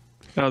 Oh,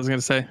 I was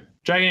gonna say.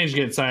 Dragon Age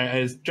good. Sorry,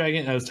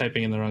 I was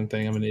typing in the wrong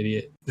thing. I'm an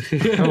idiot.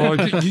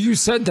 Well, you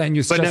said that and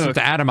you suggested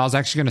to Adam. I was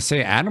actually going to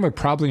say Adam would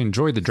probably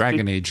enjoy the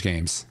Dragon Age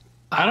games.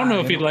 I don't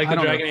know if he'd like the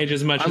Dragon Age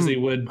as much as he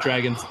would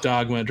Dragon's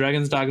Dogma.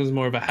 Dragon's Dogma is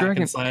more of a hack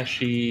and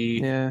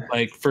slashy,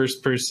 like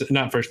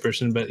not first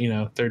person, but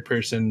third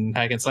person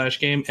hack and slash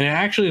game. And it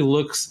actually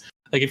looks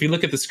like if you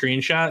look at the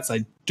screenshots,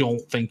 I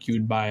don't think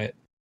you'd buy it.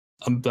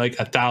 Like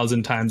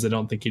 1,000 times, I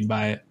don't think you'd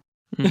buy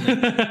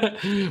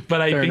it.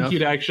 But I think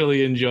you'd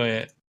actually enjoy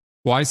it.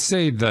 Well, I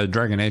say the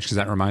Dragon Age because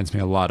that reminds me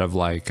a lot of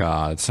like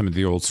some of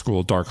the old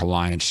school Dark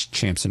Alliance,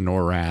 Champs of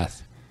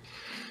Norrath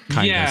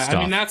kind of stuff.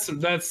 I mean that's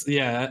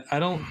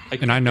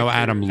and I know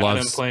Adam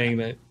loves playing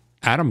that.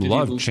 Adam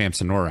loved Champs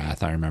of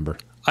Norrath. I remember.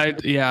 I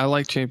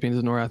like Champions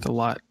of Norrath a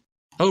lot.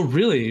 Oh,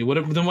 really?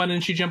 Then why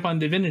didn't you jump on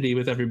Divinity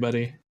with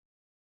everybody?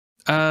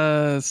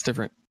 It's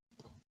different.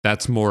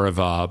 That's more of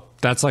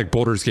that's like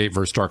Baldur's Gate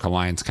versus Dark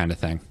Alliance kind of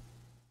thing.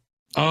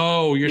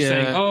 Oh, you're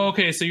saying. Oh,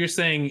 okay. So you're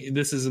saying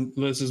this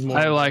is more.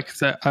 I like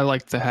that. I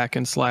like the hack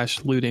and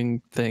slash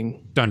looting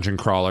thing. Dungeon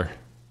crawler.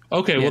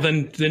 Okay, well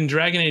then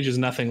Dragon Age is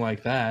nothing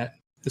like that.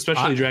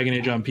 Especially Dragon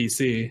Age on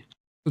PC.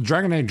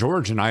 Dragon Age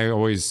Origin, I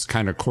always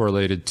kind of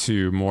correlated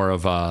to more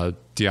of a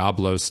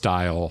Diablo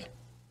style.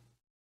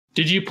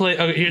 Did you play?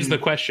 Oh, here's the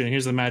question.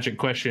 Here's the magic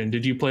question.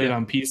 Did you play it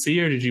on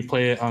PC or did you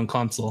play it on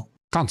console?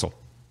 Console.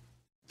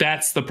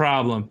 That's the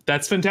problem.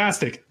 That's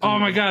fantastic. Oh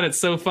my god,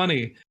 it's so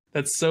funny.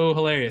 That's so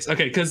hilarious.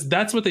 Okay, because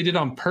that's what they did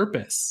on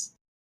purpose.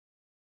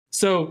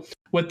 So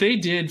what they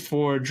did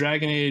for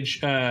Dragon Age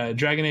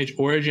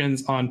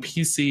Origins on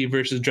PC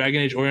versus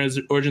Dragon Age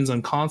Origins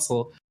on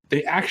console,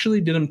 they actually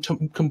did them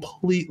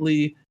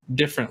completely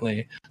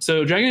differently.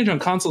 So Dragon Age on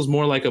console is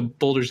more like a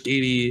Baldur's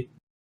Gate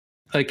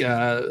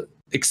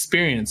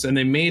experience, and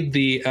they made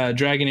the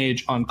Dragon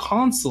Age on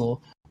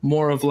console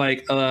more of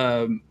like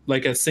a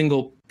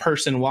single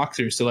person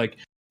walkthrough. So like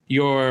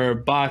your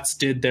bots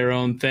did their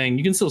own thing.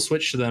 You can still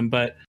switch to them,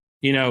 but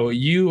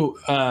you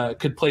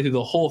could play through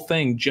the whole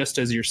thing just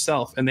as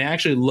yourself. And they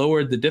actually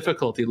lowered the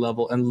difficulty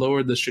level and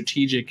lowered the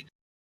strategic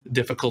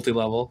difficulty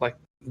level, like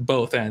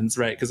both ends,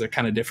 right? Because they're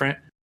kind of different.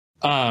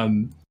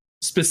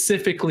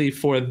 Specifically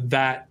for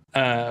that,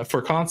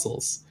 for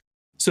consoles.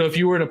 So if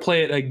you were to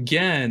play it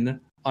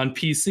again on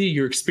PC,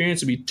 your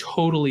experience would be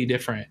totally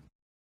different.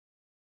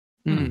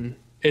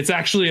 It's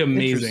actually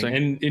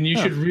amazing. And you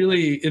should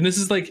really, and this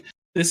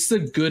is a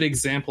good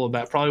example of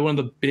that. Probably one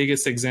of the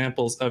biggest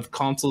examples of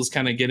consoles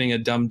kind of getting a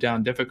dumbed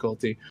down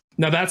difficulty.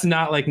 Now that's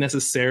not like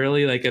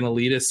necessarily like an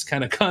elitist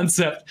kind of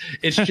concept.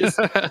 It's just,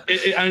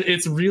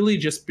 it's really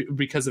just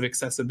because of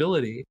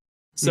accessibility.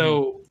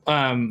 So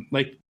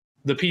like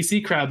the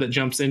PC crowd that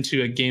jumps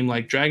into a game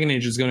like Dragon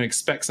Age is going to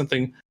expect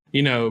something,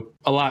 a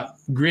lot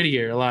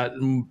grittier,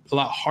 a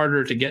lot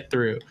harder to get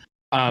through.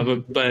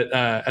 But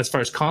as far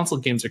as console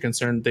games are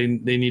concerned, they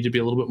need to be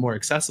a little bit more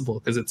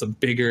accessible because it's a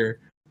bigger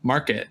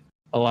market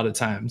a lot of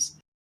times.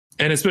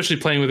 and especially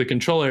playing with a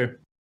controller,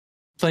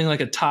 playing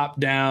like a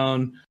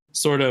top-down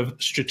sort of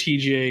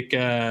strategic,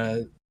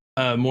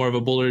 more of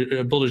a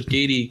Baldur's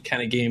Gate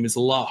kind of game is a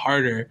lot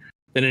harder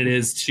than it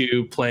is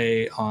to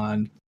play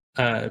on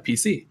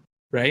PC,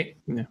 right?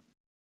 Yeah.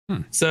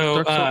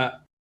 So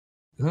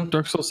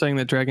Dark Souls saying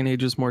that Dragon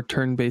Age is more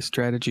turn-based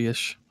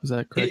strategy-ish. Is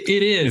that correct?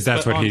 It is.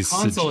 That's what on he's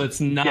console. It's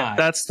not. Yeah,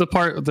 that's the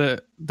part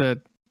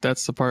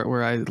that's the part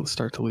where I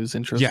start to lose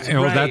interest. Yeah,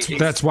 well,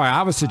 that's why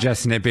I was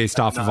suggesting it based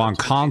off of on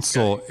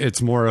console.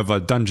 It's more of a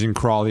dungeon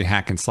crawly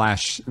hack and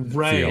slash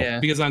feel.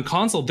 Yeah. Because on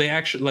console, they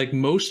actually, like,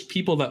 most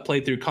people that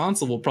played through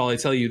console will probably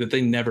tell you that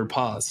they never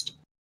paused.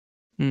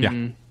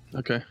 Yeah.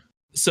 Okay.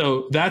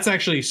 So that's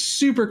actually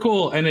super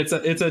cool, and it's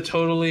a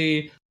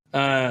totally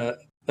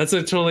that's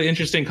a totally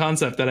interesting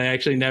concept that I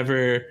actually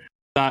never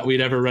thought we'd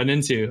ever run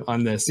into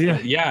on this. Yeah.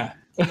 But yeah.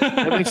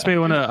 It makes me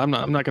want to. I'm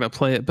not going to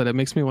play it, but it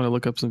makes me want to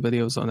look up some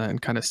videos on that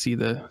and kind of see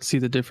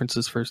the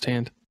differences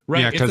firsthand.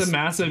 Right,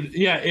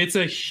 yeah, it's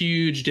a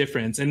huge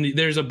difference, and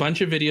there's a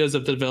bunch of videos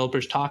of the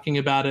developers talking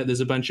about it.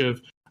 There's a bunch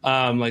of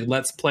like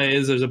let's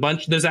plays.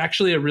 There's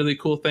actually a really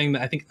cool thing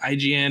that I think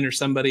IGN or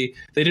somebody,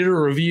 they did a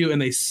review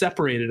and they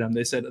separated them.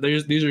 They said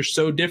these are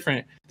so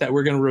different that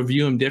we're going to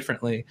review them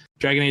differently.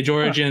 Dragon Age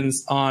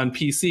Origins on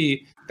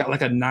PC got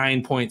like a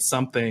 9 point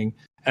something,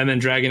 and then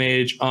Dragon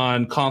Age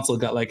on console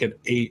got like an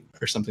 8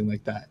 or something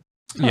like that.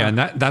 Yeah, and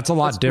that's a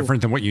lot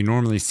different than what you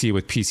normally see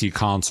with PC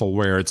console,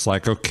 where it's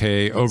like,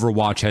 okay,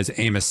 Overwatch has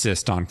aim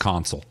assist on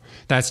console.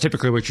 That's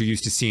typically what you're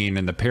used to seeing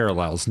in the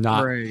parallels,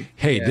 not,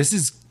 hey, this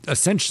is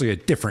essentially a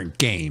different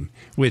game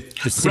with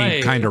the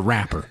same kind of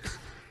wrapper.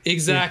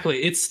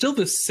 Exactly. It's still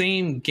the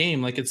same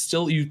game. Like, it's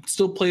still, you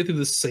still play through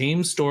the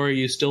same story,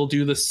 you still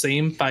do the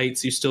same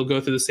fights, you still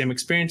go through the same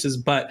experiences,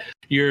 but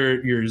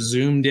you're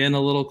zoomed in a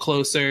little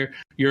closer.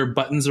 Your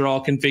buttons are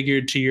all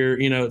configured to your,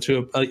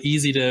 to a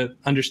easy to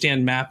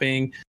understand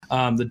mapping.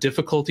 The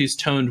difficulty's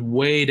toned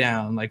way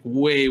down, like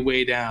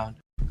way down.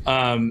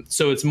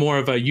 So it's more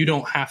of a, you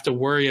don't have to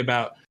worry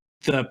about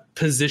the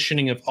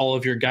positioning of all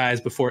of your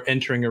guys before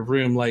entering a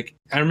room. Like,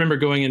 I remember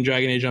going in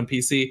Dragon Age on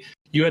PC,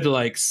 you had to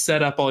like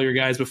set up all your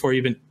guys before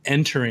even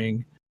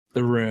entering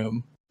the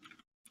room.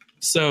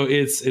 So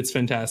it's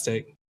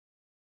fantastic.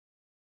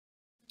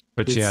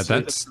 But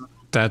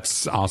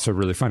that's also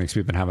really funny, because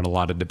we've been having a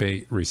lot of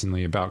debate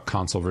recently about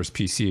console versus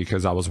PC,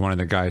 because I was one of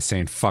the guys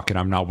saying, fuck it,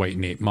 I'm not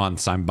waiting 8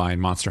 months, I'm buying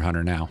Monster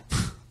Hunter now.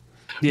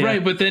 Yeah.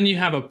 Right, but then you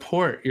have a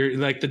port. You're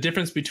like, the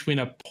difference between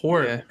a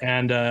port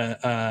and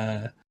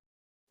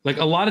like,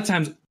 a lot of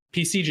times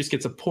PC just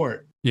gets a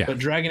port. Yeah. But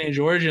Dragon Age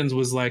Origins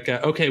was like,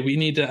 okay, we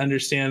need to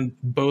understand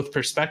both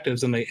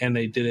perspectives, and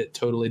they did it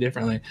totally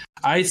differently.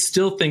 I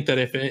still think that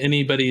if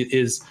anybody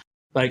is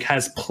like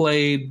has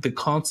played the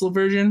console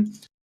version,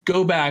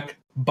 go back,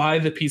 buy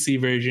the PC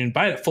version,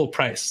 buy it at full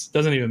price.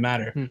 Doesn't even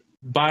matter.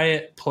 Buy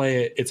it,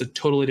 play it. It's a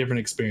totally different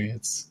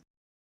experience.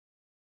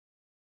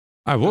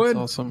 I would.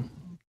 That's awesome.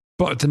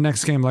 But the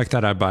next game like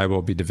that I buy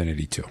will be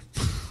Divinity 2.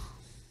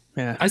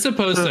 Yeah, I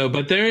suppose so.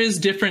 But there is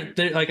different.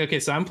 Like, okay,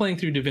 so I'm playing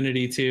through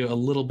Divinity 2 a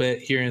little bit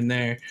here and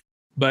there,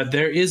 but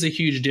there is a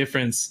huge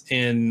difference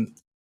in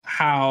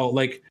how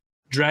like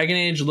Dragon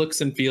Age looks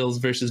and feels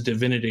versus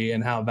Divinity,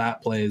 and how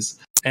that plays,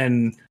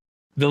 and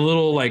the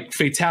little like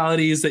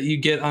fatalities that you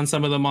get on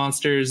some of the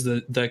monsters.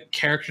 The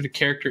character to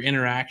character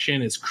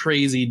interaction is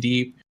crazy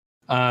deep.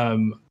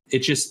 It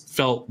just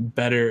felt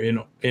better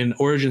in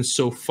Origins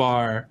so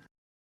far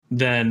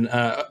than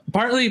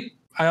partly.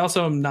 I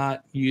also am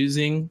not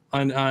using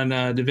on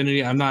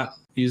Divinity. I'm not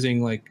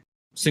using like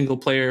single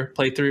player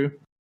playthrough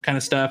kind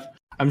of stuff.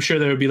 I'm sure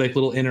there would be like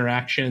little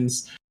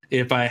interactions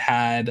if I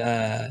had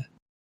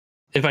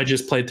if I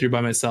just played through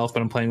by myself,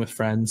 but I'm playing with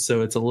friends,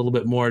 so it's a little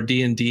bit more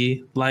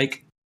D&D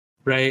like,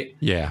 right?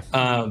 Yeah.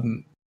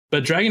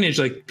 But Dragon Age,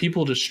 like,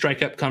 people just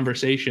strike up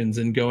conversations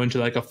and go into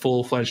like a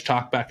full-fledged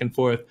talk back and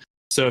forth.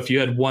 So if you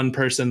had one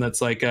person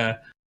that's like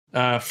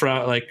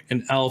from like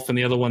an elf, and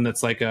the other one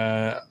that's like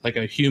a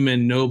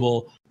human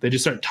noble, they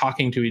just start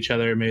talking to each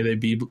other. Maybe they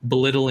be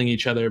belittling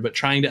each other, but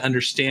trying to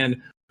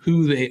understand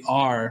who they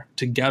are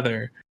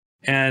together.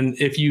 And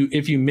if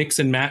you mix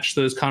and match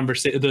those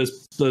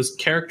those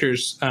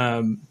characters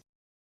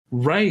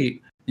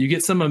right, you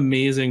get some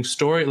amazing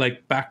story,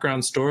 like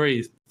background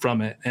stories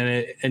from it,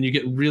 and you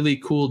get really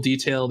cool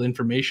detailed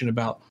information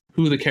about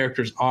who the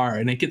characters are,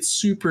 and it gets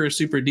super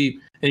deep,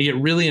 and you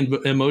get really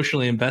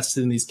emotionally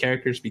invested in these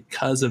characters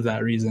because of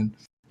that reason.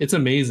 It's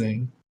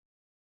amazing.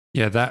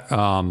 Yeah, that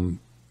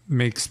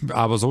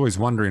I was always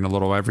wondering a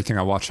little, everything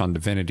I watched on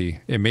Divinity,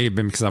 it may have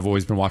been because I've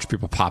always been watching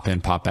people pop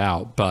in, pop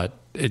out, but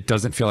it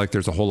doesn't feel like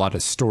there's a whole lot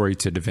of story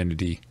to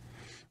Divinity,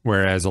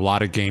 whereas a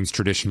lot of games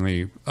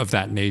traditionally of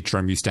that nature,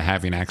 I'm used to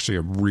having actually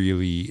a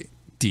really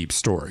deep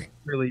story.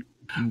 Really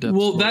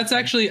well, that's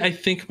actually, I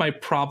think, my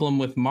problem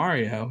with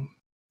Mario.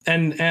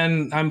 And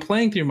I'm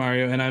playing through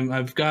Mario, and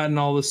I've gotten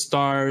all the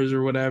stars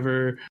or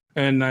whatever,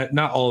 and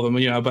not all of them,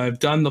 but I've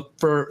done the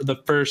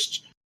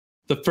first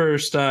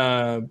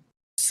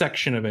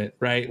section of it,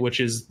 right, which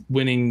is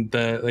winning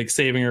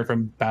saving her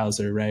from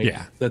Bowser, right?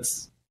 Yeah,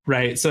 that's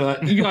right? So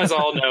you guys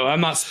all know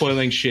I'm not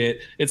spoiling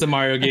shit. It's a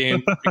Mario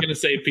game. You're gonna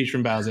save Peach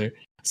from Bowser.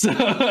 So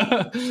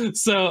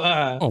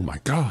oh my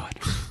god.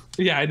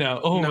 Yeah, I know.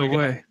 Oh no my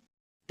way. god.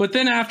 But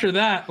then after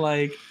that,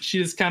 like, she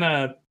just kind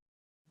of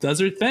does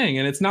her thing,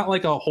 and it's not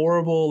like a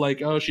horrible,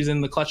 like, oh, she's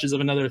in the clutches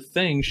of another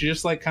thing. She's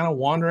just like kind of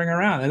wandering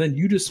around, and then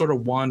you just sort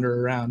of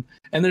wander around,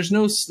 and there's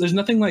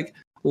nothing like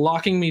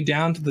locking me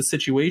down to the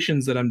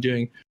situations that I'm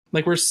doing.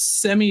 Like, we're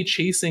semi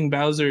chasing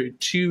Bowser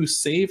to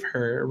save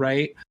her,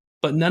 right?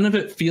 But none of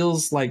it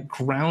feels like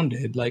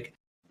grounded. Like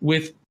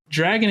with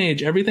Dragon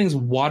Age, everything's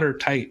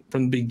watertight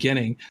from the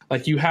beginning.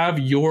 Like, you have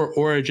your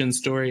origin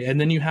story, and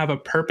then you have a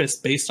purpose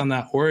based on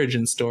that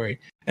origin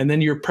story, and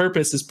then your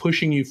purpose is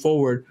pushing you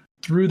forward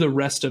through the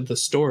rest of the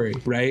story,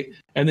 right?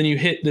 And then you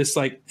hit this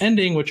like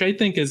ending, which I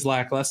think is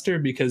lackluster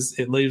because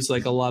it leaves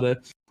like a lot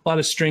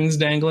of strings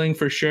dangling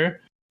for sure.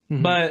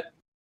 Mm-hmm. But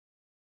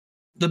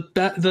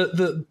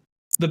the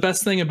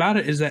best thing about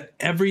it is that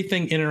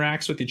everything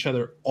interacts with each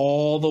other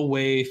all the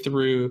way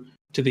through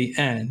to the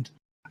end.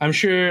 I'm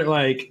sure,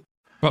 like,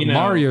 but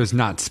Mario's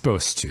not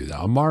supposed to,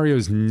 though.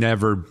 Mario's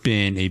never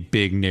been a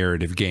big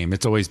narrative game.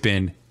 It's always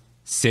been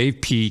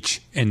save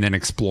Peach and then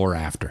explore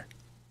after.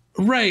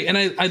 Right, and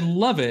I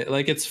love it.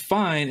 Like, it's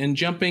fine, and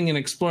jumping and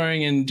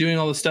exploring and doing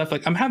all this stuff.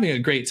 Like, I'm having a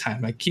great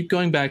time. I keep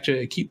going back to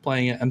it. I keep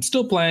playing it. I'm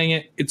still playing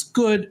it. It's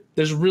good.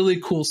 There's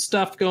really cool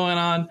stuff going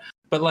on.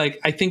 But, like,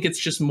 I think it's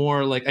just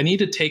more like I need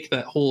to take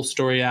that whole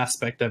story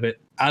aspect of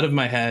it out of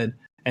my head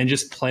and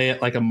just play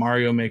it like a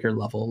Mario Maker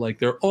level. Like,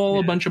 they're all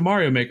a bunch of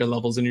Mario Maker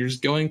levels, and you're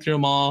just going through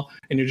them all,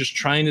 and you're just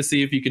trying to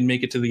see if you can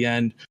make it to the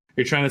end.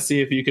 You're trying to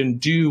see if you can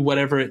do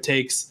whatever it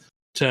takes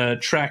to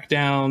track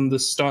down the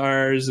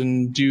stars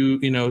and do,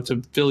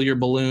 to fill your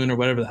balloon or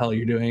whatever the hell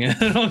you're doing. I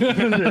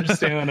don't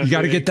understand what I'm You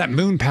got to doing. get that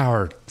moon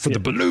power for the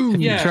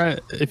balloon.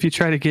 If you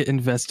try to get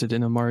invested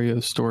in a Mario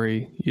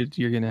story,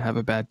 you're going to have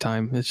a bad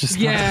time. It's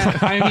just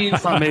I mean,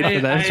 it's not made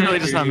for that. It's really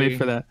just not made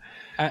for that.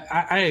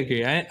 I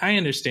agree. I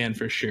understand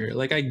for sure.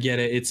 Like, I get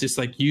it. It's just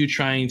like you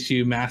trying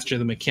to master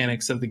the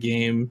mechanics of the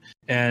game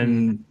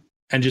and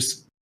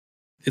just,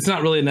 it's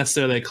not really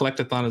necessarily a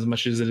collectathon as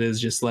much as it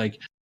is just like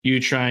you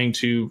trying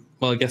to,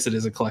 well, I guess it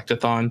is a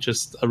collectathon,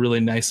 just a really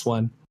nice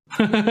one.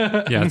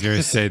 Yeah, I was going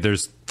to say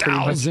there's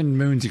 1,000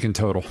 moons you can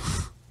total.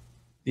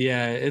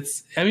 Yeah,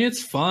 it's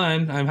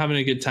fun. I'm having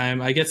a good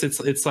time. I guess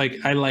it's like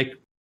I like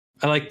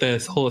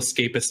the whole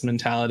escapist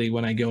mentality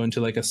when I go into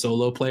like a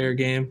solo player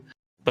game.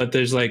 But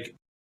there's like,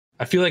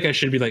 I feel like I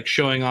should be like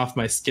showing off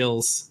my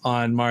skills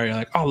on Mario.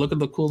 Like, oh, look at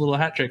the cool little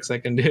hat tricks I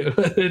can do.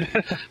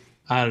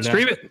 I don't know.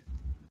 Stream it.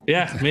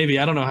 Yeah, maybe.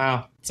 I don't know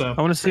how. So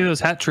I want to see those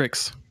hat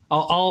tricks.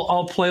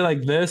 I'll play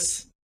like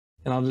this,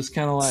 and I'll just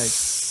kind of like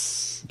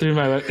through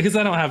my, because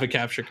I don't have a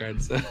capture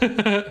card. So.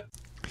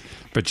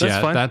 But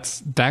yeah, that's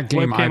that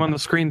game. Webcam on the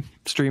screen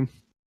stream.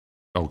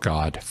 Oh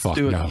God, fuck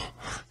no.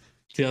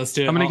 Yeah, let's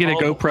do it. I'm gonna get a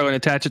GoPro and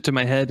attach it to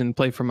my head and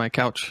play from my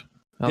couch.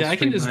 I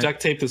can just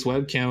duct tape this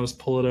webcam, just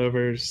pull it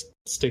over, just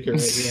stick it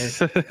right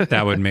here.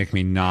 That would make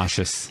me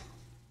nauseous.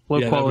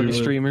 Low quality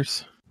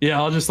streamers.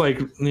 Yeah, I'll just like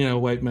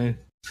wipe my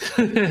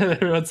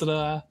every once in a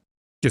while.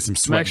 Get some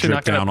sweat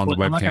drip down on the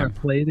webcam. I'm not going to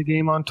play the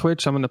game on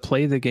Twitch. I'm going to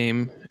play the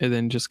game and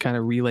then just kind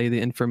of relay the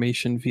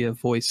information via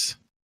voice.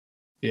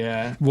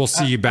 Yeah. We'll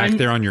see you back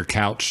there on your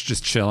couch,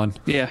 just chilling.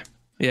 Yeah.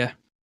 Yeah.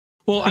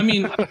 Well, I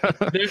mean,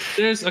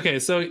 there's okay.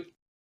 So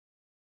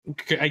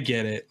I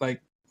get it.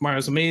 Like,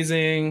 Mario's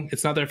amazing.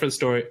 It's not there for the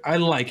story. I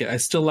like it. I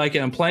still like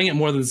it. I'm playing it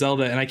more than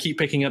Zelda, and I keep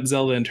picking up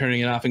Zelda and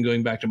turning it off and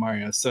going back to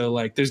Mario. So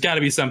like, there's got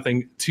to be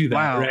something to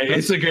that, right?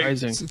 That's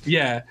surprising.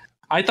 Yeah.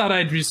 I thought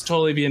I'd just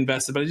totally be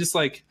invested, but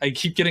I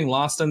keep getting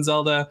lost on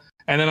Zelda,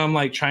 and then I'm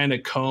like trying to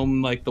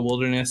comb like the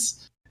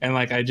wilderness, and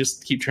like I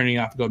just keep turning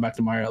off and going back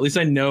to Mario. At least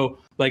I know,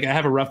 like, I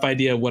have a rough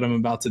idea of what I'm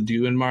about to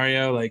do in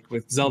Mario. Like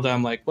with Zelda,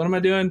 I'm like, what am I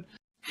doing?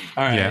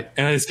 All right,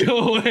 and I just go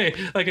away.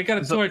 Like, I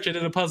got a torch, I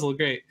did a puzzle,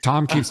 great.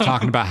 Tom keeps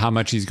talking about how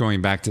much he's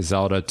going back to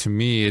Zelda. To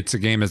me, it's a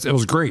game. It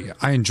was great.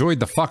 I enjoyed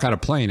the fuck out of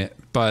playing it,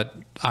 but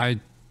I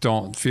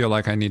don't feel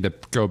like I need to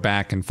go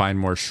back and find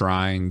more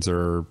shrines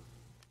or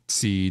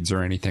seeds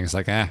or anything. It's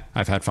like,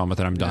 I've had fun with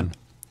it. I'm done.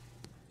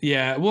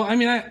 Yeah. Well, I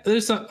mean, I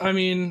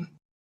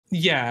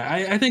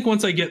think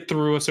once I get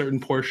through a certain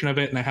portion of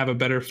it and I have a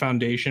better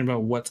foundation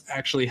about what's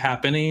actually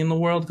happening in the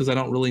world, because I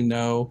don't really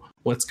know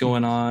what's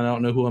going on. I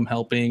don't know who I'm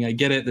helping. I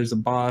get it. There's a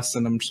boss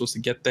and I'm supposed to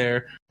get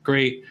there.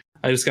 Great.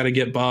 I just got to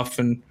get buff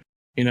and,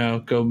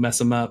 go mess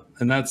them up.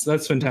 And that's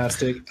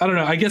fantastic. I don't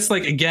know. I guess,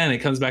 like, again, it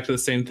comes back to the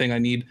same thing. I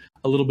need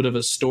a little bit of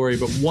a story.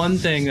 But one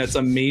thing that's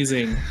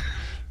amazing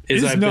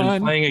is I've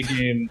been playing a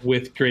game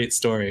with great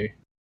story,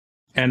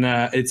 and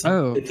it's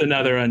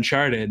another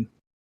Uncharted.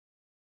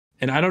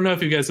 And I don't know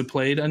if you guys have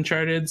played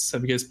Uncharted's.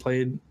 Have you guys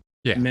played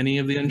many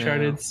of the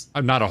Uncharted's?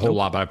 No. Not a whole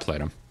lot, but I played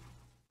them.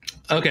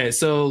 Okay,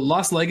 so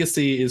Lost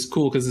Legacy is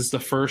cool because it's the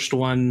first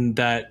one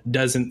that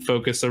doesn't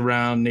focus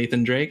around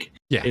Nathan Drake.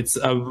 Yeah, it's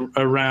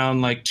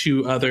around like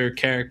two other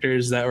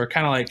characters that were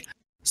kind of like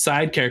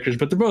side characters,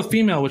 but they're both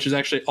female, which is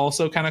actually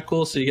also kind of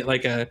cool. So you get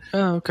like a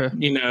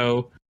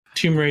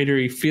Tomb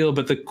Raider-y feel.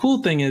 But the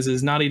cool thing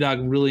is Naughty Dog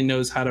really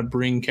knows how to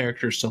bring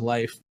characters to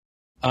life.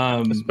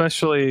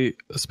 Especially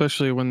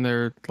when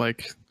they're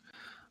like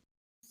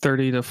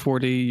 30 to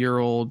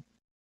 40-year-old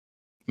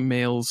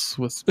males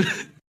with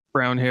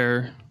brown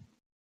hair.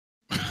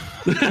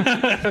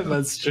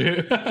 That's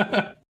true.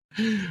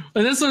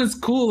 And this one is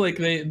cool. Like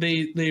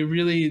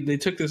they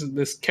took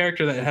this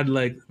character that had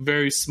like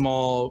very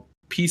small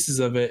pieces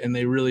of it, and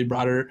they really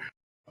brought her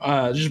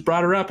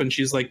up, and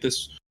she's like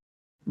this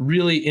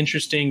really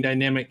interesting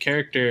dynamic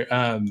character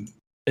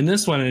in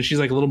this one, and she's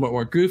like a little bit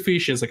more goofy.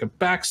 She has like a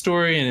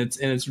backstory,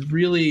 and it's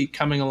really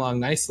coming along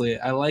nicely.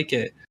 I like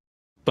it.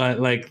 But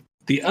like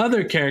the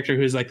other character,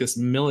 who's like this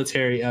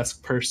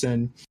military-esque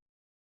person,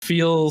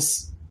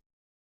 feels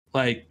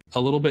like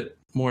a little bit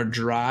more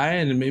dry,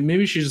 and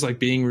maybe she's just like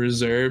being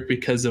reserved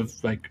because of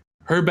like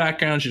her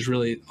background. She's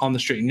really on the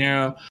straight and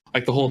narrow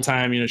like the whole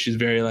time. She's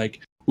very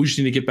like, we just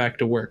need to get back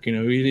to work. We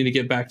need to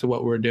get back to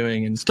what we're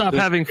doing and stop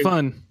having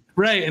fun.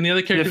 Right. And the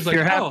other character's like,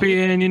 you're happy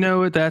and you know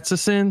what, that's a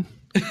sin.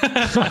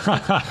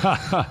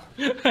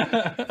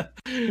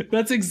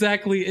 That's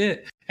exactly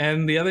it.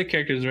 And the other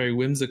character is very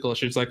whimsical.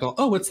 She's like,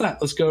 oh, what's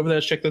that? Let's go over there.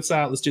 Let's check this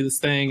out. Let's do this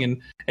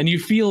thing. And you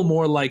feel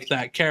more like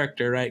that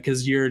character, right?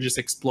 Because you're just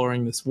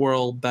exploring this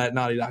world that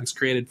Naughty Dog's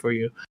created for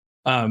you.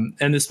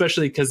 And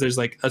especially because there's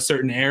like a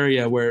certain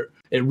area where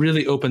it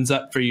really opens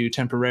up for you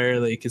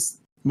temporarily, because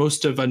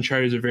most of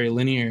Uncharted are very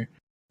linear.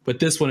 But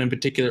this one in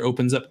particular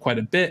opens up quite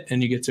a bit,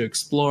 and you get to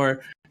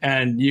explore.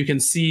 And you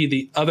can see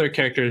the other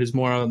character who's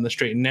more on the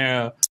straight and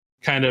narrow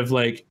kind of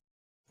like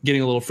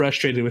getting a little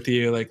frustrated with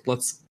you. Like,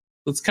 let's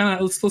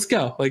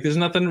go. Like, there's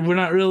nothing, we're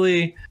not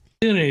really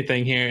doing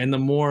anything here. And the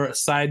more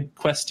side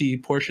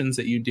questy portions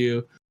that you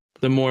do,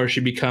 the more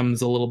she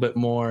becomes a little bit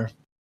more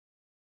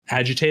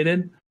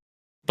agitated.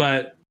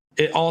 But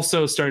it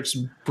also starts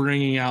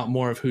bringing out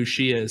more of who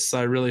she is. So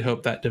I really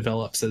hope that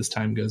develops as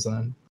time goes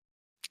on.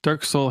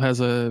 Dark Soul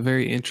has a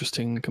very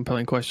interesting,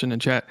 compelling question in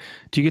chat.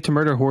 Do you get to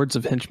murder hordes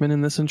of henchmen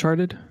in this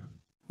Uncharted?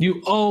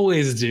 You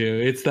always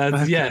do.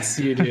 Okay. Yes,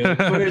 you do. Of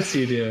course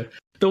you do.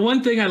 The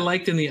one thing I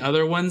liked in the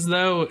other ones,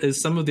 though, is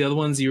some of the other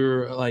ones you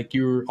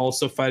were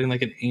also fighting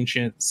like an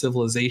ancient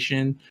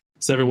civilization.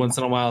 So every once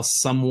in a while,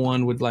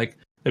 someone would there'd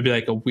be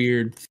like a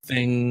weird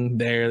thing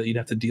there that you'd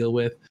have to deal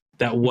with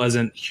that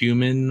wasn't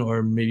human,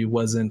 or maybe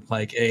wasn't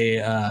like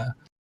that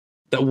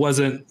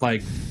wasn't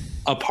like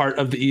a part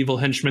of the evil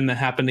henchman that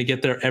happened to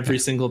get there every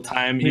single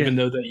time, even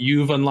though that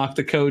you've unlocked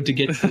the code to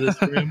get to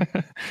this room.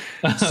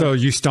 So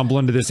you stumble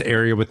into this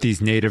area with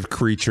these native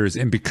creatures,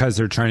 and because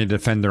they're trying to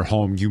defend their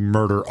home, you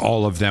murder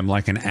all of them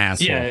like an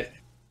asshole.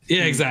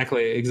 Yeah,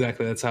 exactly.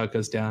 That's how it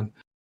goes down.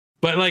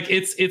 But like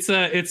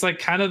it's like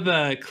kind of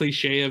the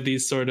cliche of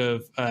these sort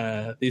of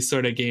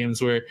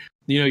games where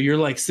you're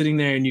like sitting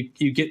there and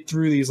you get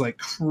through these like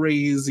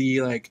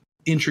crazy like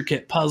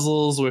intricate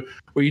puzzles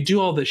where you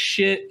do all this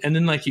shit, and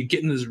then like you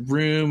get in this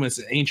room, it's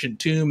an ancient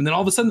tomb, and then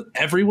all of a sudden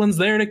everyone's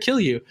there to kill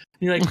you,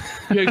 and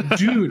you're like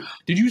dude,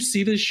 did you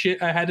see this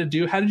shit I had to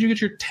do? How did you get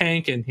your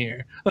tank in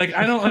here? Like,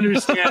 I don't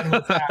understand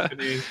what's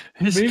happening.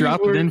 Just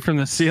drop it in from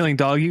the ceiling,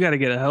 dog. You got to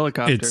get a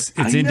helicopter. It's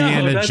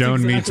Indiana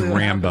Jones meets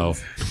Rambo.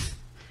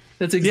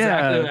 That's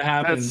exactly what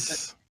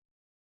happens.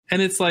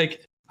 And it's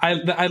like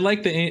I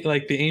like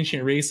the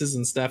ancient races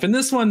and stuff. And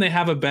this one, they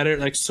have a better,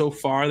 like, so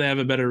far they have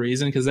a better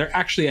reason, because they're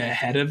actually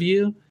ahead of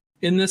you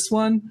in this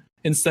one,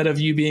 instead of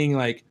you being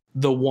like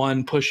the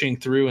one pushing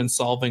through and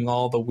solving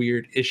all the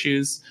weird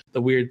issues,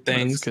 the weird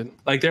things.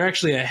 Like, they're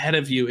actually ahead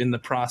of you in the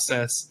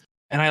process.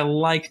 And I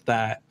like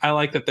that.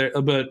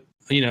 But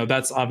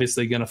that's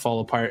obviously going to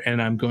fall apart,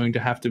 and I'm going to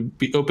have to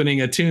be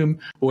opening a tomb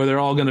where they're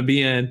all going to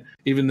be in,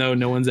 even though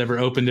no one's ever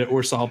opened it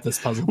or solved this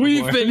puzzle before.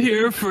 We've been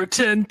here for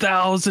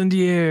 10,000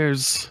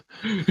 years.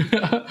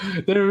 They're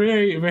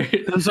very,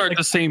 very... Those aren't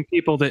the same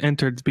people that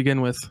entered to begin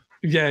with.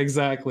 Yeah,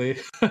 exactly.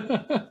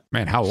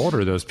 Man, how old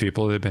are those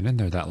people? They've been in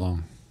there that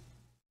long.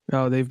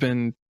 Oh, they've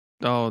been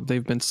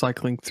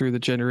cycling through the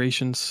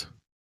generations.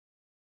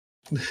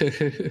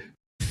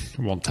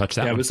 Won't touch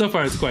that. Yeah, one. But so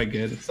far it's quite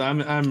good. So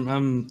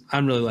I'm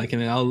really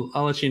liking it. I'll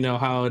let you know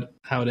how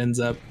it ends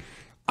up.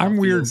 I'm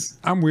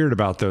weird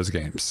about those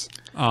games.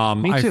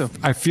 Me too.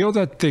 I feel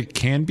that they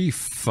can be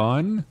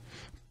fun,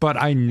 but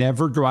I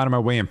never go out of my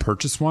way and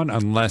purchase one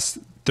unless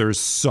there's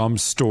some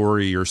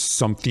story or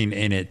something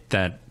in it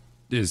that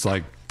is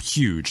like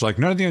huge. Like,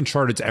 none of the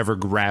Uncharted's ever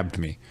grabbed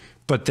me,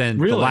 but then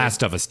The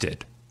Last of Us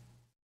did.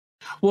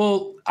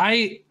 Well,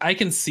 I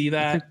can see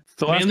that.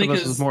 The Last of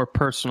Us is more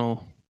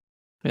personal.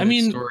 I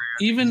mean,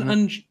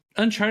 even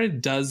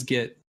Uncharted does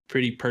get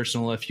pretty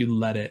personal if you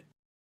let it.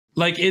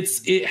 Like,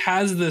 it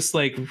has this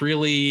like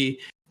really,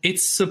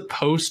 it's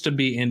supposed to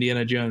be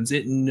Indiana Jones.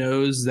 It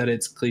knows that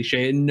it's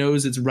cliche. It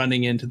knows it's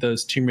running into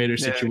those Tomb Raider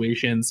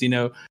situations.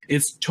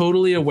 It's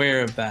totally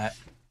aware of that.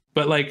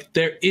 But like,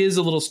 there is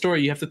a little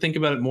story. You have to think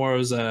about it more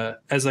as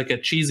like a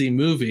cheesy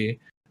movie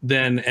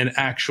than an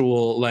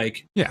actual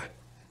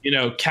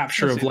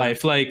capture of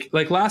life.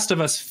 Like Last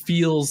of Us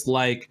feels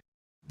like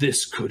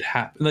this could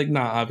happen. Like,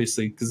 not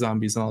obviously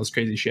zombies and all this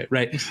crazy shit,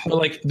 right? But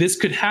like, this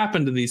could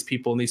happen to these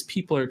people, and these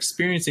people are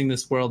experiencing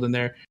this world, and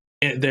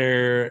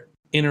they're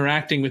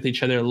interacting with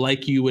each other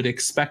like you would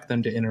expect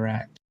them to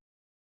interact.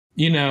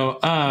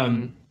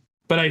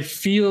 But I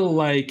feel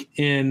like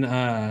in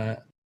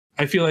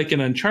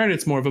Uncharted,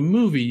 it's more of a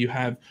movie. You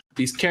have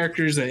these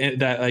characters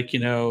that like,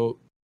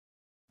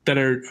 that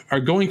are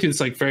going through this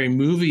like very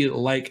movie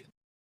like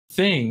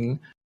thing,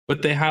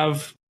 but they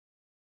have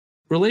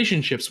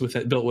relationships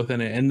built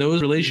within it, and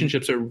those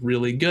relationships are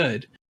really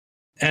good,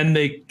 and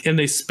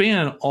they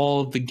span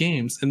all of the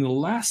games. And the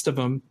last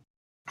one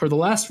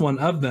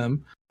of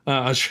them,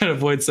 I was trying to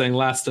avoid saying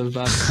Last of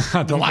Us.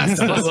 The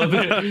Last of Us.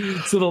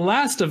 So the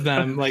last of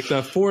them, like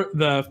the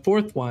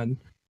fourth one,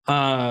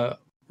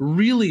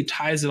 really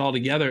ties it all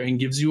together and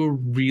gives you a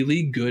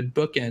really good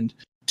bookend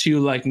to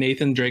like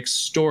Nathan Drake's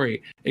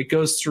story. It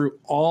goes through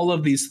all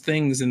of these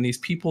things and these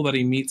people that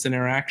he meets and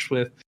interacts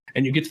with,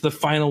 and you get to the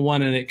final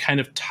one, and it kind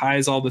of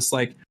ties all this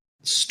like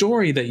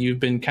story that you've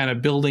been kind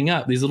of building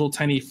up, these little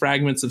tiny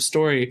fragments of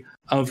story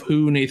of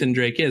who Nathan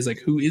Drake is, like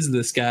who is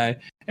this guy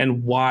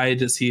and why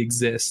does he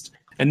exist?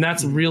 And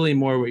that's really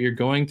more what you're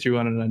going through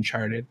on an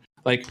Uncharted.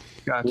 Like,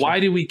 gotcha. Why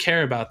do we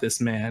care about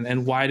this man,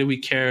 and why do we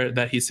care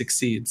that he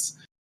succeeds?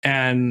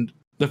 And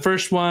the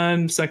first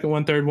one, second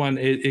one, third one,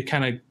 it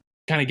kind of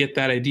get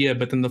that idea,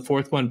 but then the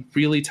fourth one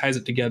really ties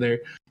it together.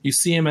 You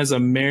see him as a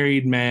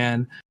married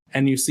man,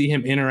 and you see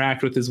him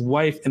interact with his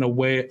wife in a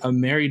way a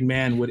married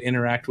man would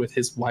interact with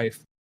his wife.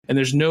 And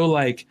there's no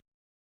like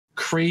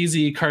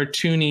crazy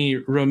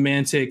cartoony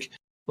romantic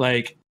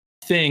like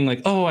thing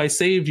like, oh, I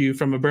saved you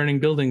from a burning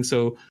building,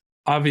 so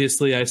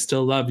obviously I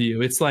still love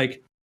you. It's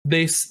like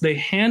they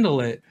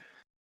handle it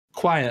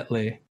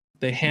quietly.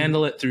 They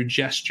handle it through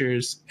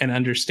gestures and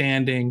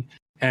understanding,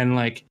 and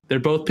like they're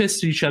both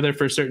pissed at each other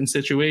for a certain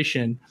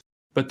situation,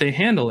 but they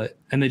handle it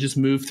and they just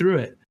move through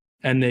it,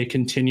 and they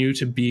continue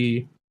to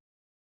be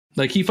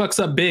like, he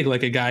fucks up big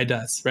like a guy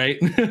does, right?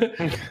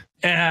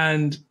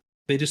 And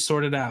they just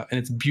sort it out, and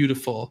it's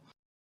beautiful.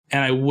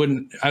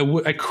 And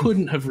I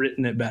couldn't have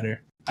written it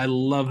better. I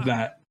love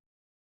that.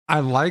 I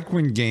like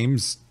when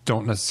games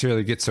don't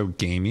necessarily get so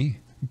gamey,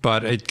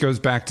 but it goes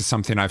back to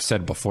something I've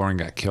said before and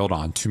got killed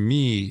on. To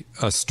me,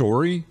 a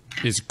story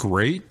is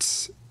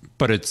great,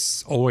 but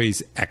it's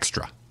always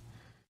extra.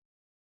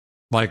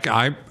 Like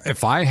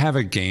if I have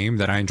a game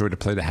that I enjoy to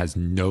play that has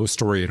no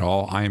story at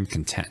all, I am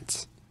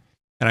content.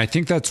 And I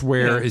think that's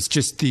where it's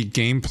just the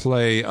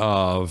gameplay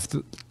of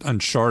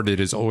Uncharted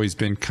has always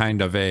been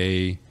kind of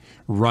a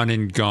run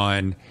and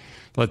gun.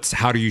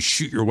 How do you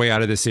shoot your way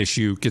out of this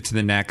issue? Get to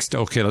the next.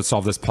 Okay, let's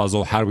solve this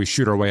puzzle. How do we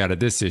shoot our way out of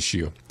this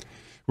issue?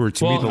 Where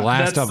to me, The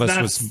Last of Us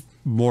was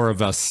more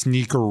of a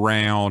sneak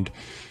around.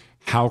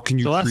 How can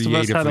you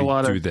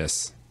creatively do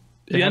this?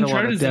 The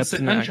Uncharted's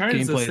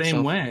the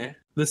same way.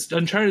 This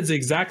Uncharted's the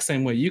exact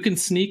same way. You can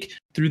sneak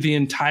through the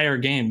entire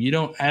game. You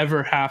don't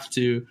ever have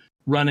to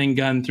run and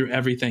gun through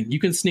everything. You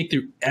can sneak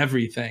through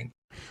everything.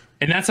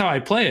 And that's how I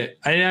play it.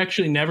 I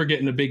actually never get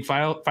into big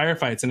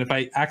firefights. And if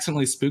I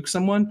accidentally spook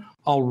someone,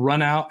 I'll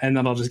run out and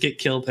then I'll just get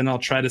killed, and I'll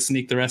try to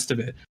sneak the rest of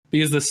it.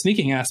 Because the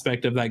sneaking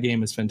aspect of that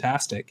game is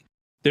fantastic.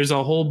 There's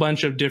a whole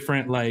bunch of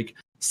different like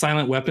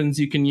silent weapons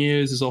you can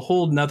use. There's a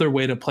whole nother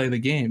way to play the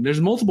game. There's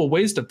multiple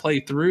ways to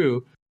play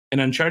through an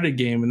Uncharted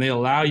game, and they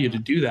allow you to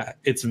do that.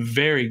 It's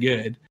very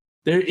good.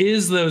 There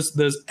is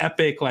those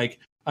epic like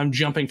I'm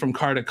jumping from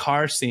car to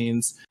car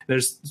scenes.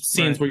 There's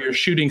scenes where you're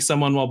shooting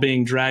someone while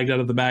being dragged out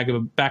of the back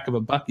of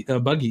a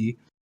buggy.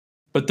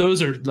 But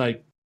those are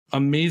like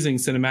amazing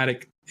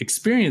cinematic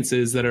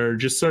experiences that are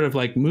just sort of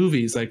like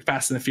movies, like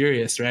Fast and the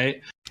Furious, right?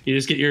 You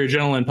just get your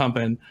adrenaline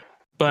pumping.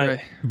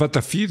 But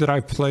the few that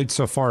I've played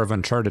so far of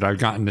Uncharted, I've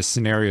gotten to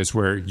scenarios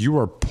where you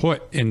are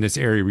put in this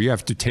area where you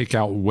have to take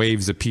out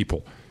waves of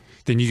people.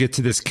 Then you get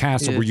to this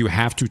castle where you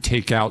have to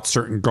take out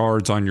certain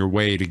guards on your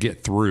way to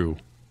get through.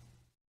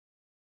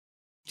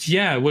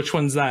 Yeah, which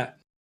one's that?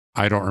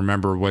 I don't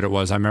remember what it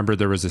was. I remember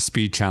there was a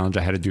speed challenge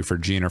I had to do for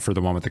Gina for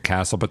the one with the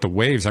castle. But the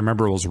waves, I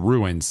remember it was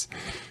ruins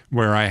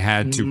where I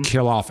had to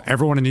kill off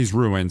everyone in these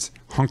ruins,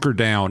 hunker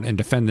down, and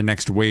defend the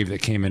next wave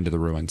that came into the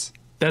ruins.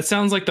 That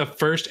sounds like the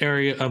first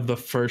area of the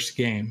first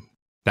game.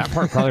 That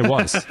part probably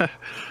was.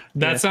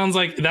 That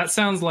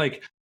sounds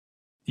like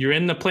you're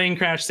in the plane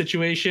crash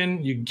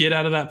situation. You get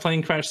out of that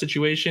plane crash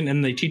situation,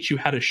 and they teach you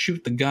how to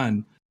shoot the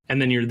gun,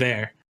 and then you're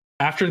there.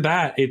 After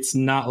that, it's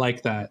not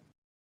like that.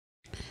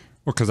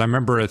 Well, because I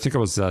remember, I think it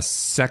was the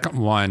second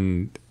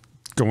one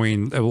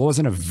it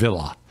wasn't a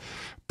villa,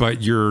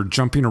 but you're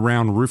jumping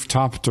around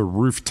rooftop to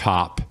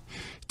rooftop,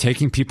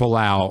 taking people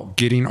out,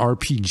 getting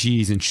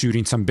RPGs and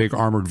shooting some big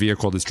armored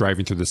vehicle that's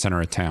driving through the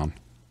center of town.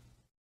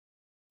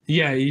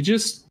 Yeah, you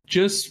just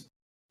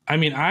I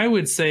mean, I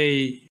would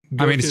say...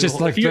 it's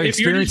just like the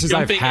experiences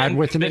I've had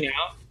with it.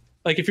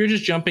 Like if you're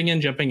just jumping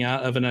in, jumping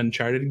out of an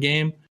Uncharted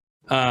game,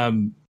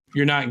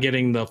 you're not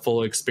getting the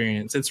full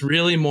experience. It's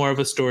really more of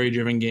a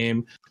story-driven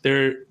game.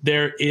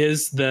 There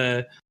is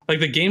the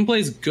gameplay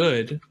is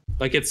good,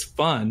 like it's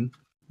fun,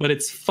 but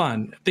it's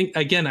fun. I think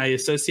again, I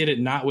associate it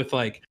not with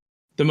like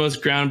the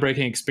most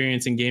groundbreaking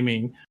experience in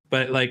gaming,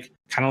 but like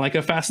kind of like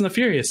a Fast and the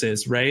Furious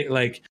is, right?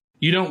 Like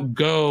you don't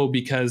go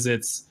because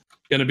it's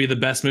going to be the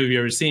best movie you've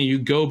ever seen. You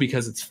go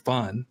because it's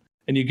fun.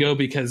 And you go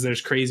because there's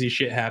crazy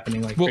shit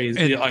happening, like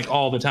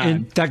all the time.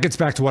 And that gets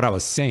back to what I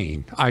was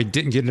saying. I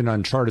didn't get into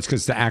Uncharted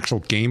because the actual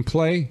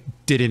gameplay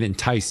didn't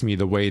entice me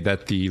the way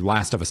that The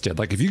Last of Us did.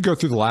 Like if you go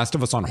through The Last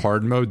of Us on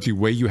hard mode, the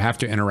way you have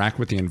to interact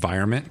with the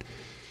environment,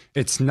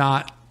 it's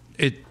not.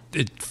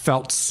 It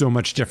felt so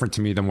much different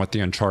to me than what the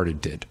Uncharted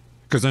did.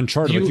 Because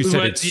Uncharted, like you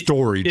said, it's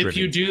story driven. If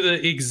you do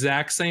the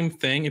exact same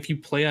thing, if you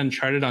play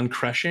Uncharted on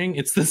crushing,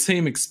 it's the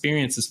same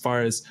experience as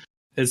far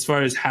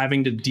as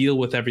having to deal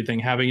with everything,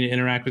 having to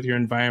interact with your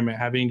environment,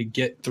 having to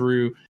get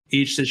through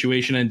each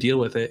situation and deal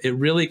with it. It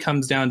really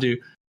comes down to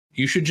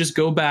you should just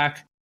go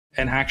back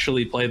and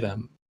actually play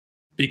them,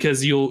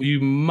 because you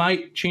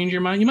might change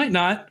your mind. You might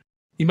not.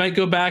 You might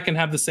go back and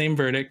have the same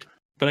verdict.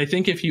 But I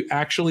think if you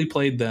actually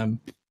played them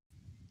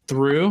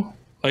through,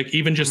 like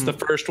even just the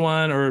first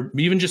one, or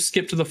even just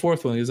skip to the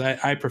fourth one, because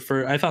I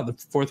thought the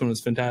fourth one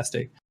was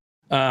fantastic.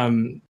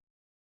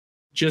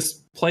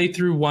 Just play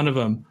through one of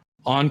them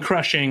on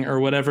crushing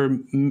or whatever,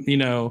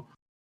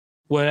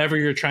 whatever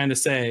you're trying to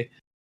say,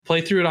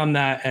 play through it on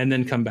that and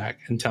then come back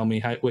and tell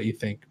me what you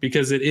think,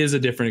 because it is a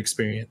different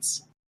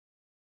experience.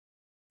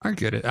 I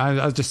get it.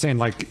 I was just saying,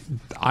 like,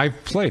 I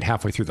played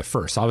halfway through the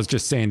first. I was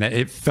just saying that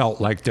it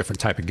felt like different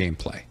type of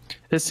gameplay.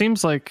 It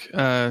seems like,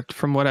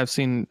 from what I've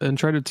seen,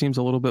 Uncharted seems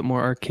a little bit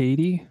more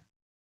arcadey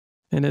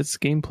in its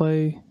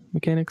gameplay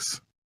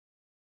mechanics.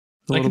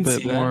 A little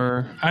bit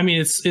more. I mean,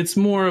 it's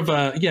more of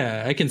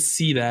I can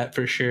see that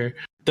for sure.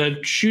 The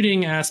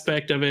shooting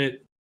aspect of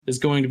it is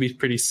going to be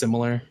pretty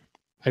similar.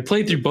 I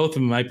played through both of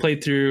them. I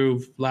played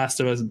through Last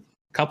of Us a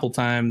couple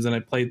times, and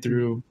I played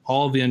through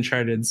all of the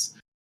Uncharted's.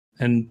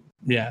 And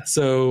yeah,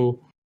 so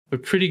a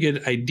pretty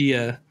good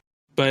idea.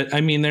 But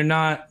I mean, they're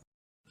not.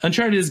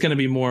 Uncharted is going to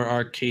be more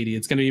arcadey.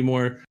 It's going to be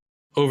more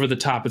over the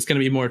top. It's going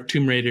to be more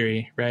Tomb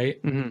Raider-y,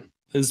 right? Mm-hmm.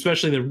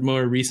 Especially the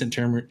more recent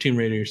Tomb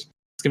Raiders.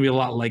 It's going to be a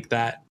lot like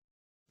that.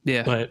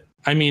 Yeah. But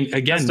I mean,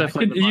 again,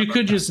 you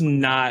could just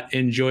not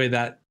enjoy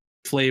that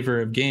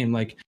flavor of game.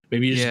 Like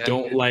maybe you just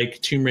don't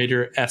like Tomb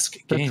Raider-esque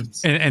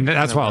games. And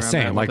that's what I was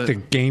saying. Like the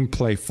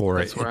gameplay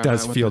for it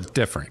does feel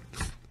different.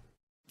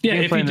 Yeah,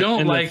 if you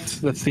don't like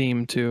the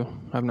theme too,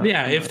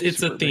 if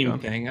it's a theme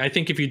thing. I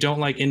think if you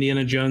don't like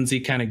Indiana Jonesy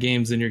kind of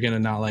games, then you're gonna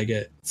not like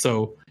it.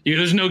 So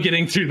there's no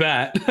getting through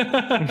that.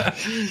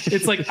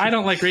 It's like I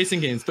don't like racing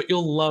games, but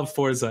you'll love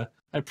Forza.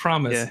 I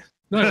promise. Yeah.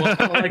 No, I won't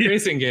like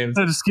racing games.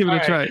 No, just give it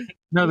a try.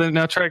 No,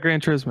 now try Gran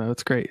Turismo.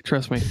 It's great.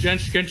 Trust me.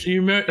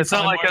 It's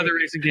not like other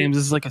racing games.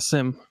 It's like a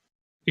sim.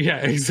 Yeah,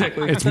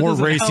 exactly. It's more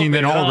racing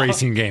than all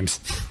racing games.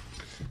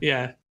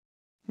 Yeah.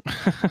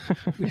 A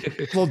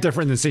little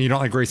different than saying you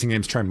don't like racing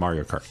games. Try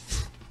Mario Kart.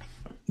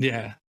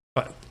 Yeah,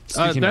 but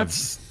I don't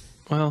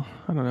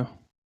know.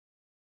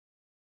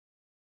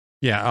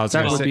 Yeah,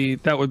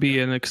 that would be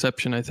an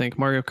exception. I think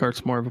Mario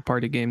Kart's more of a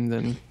party game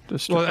than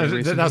just. Well,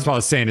 that's what I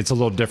was saying. It's a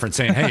little different.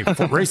 Saying, hey,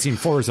 racing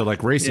Forza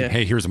like racing. Yeah.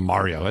 Hey, here's a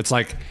Mario. It's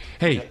like,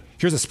 hey,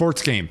 here's a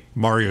sports game,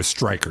 Mario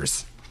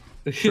Strikers.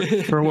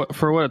 For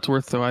what it's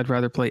worth, though, I'd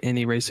rather play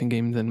any racing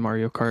game than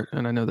Mario Kart,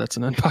 and I know that's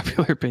an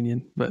unpopular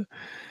opinion, but.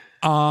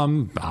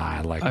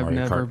 I like Mario Kart. I've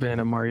never been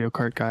a Mario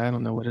Kart guy. I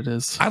don't know what it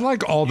is. I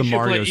like all the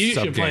Mario You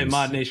should play games.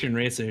 Mod Nation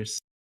Racers.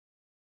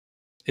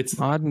 It's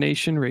Mod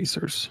Nation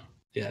Racers.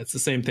 Yeah, it's the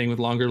same thing with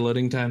longer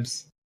loading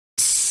times.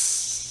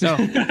 No,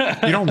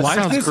 you don't like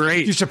sounds this?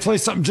 Great. You should play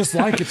something just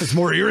like it that's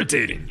more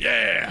irritating.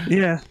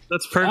 Yeah,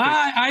 that's perfect.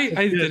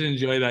 I did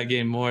enjoy that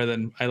game more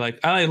than I like.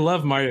 I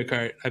love Mario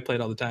Kart. I played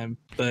all the time,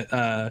 but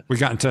we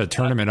got into a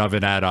tournament of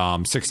it at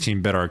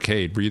 16-bit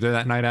arcade. Were you there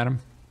that night,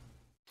 Adam?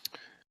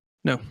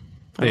 No.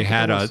 They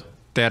had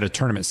a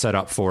tournament set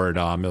up for it.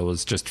 It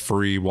was just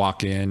free,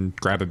 walk in,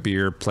 grab a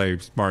beer, play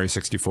Mario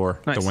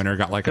 64. Nice. The winner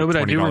got like a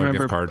 $20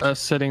 gift card. Us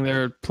sitting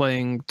there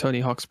playing Tony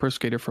Hawk's Pro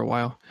Skater for a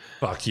while.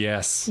 Fuck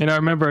yes. And I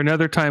remember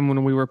another time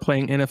when we were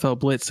playing NFL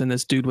Blitz and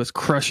this dude was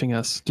crushing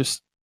us,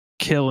 just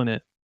killing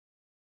it.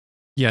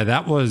 Yeah,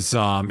 that was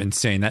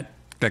insane.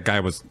 That guy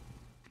was,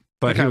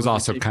 but he was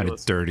also kind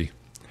of dirty.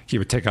 He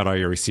would take out all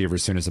your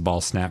receivers as soon as the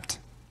ball snapped.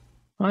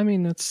 I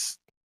mean, that's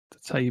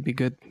how you be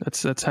good.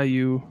 That's how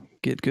you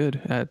get good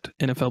at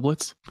NFL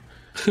Blitz.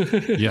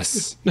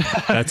 Yes.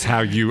 That's how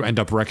you end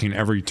up wrecking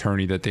every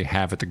tourney that they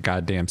have at the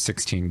goddamn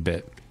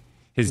 16-bit.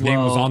 His name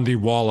was on the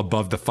wall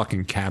above the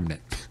fucking cabinet.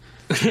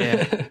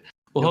 Yeah.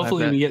 Well,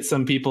 hopefully we get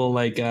some people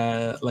like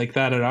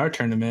that at our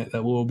tournament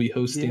that we'll be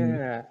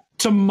hosting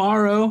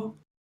tomorrow.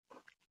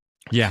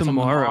 Yeah,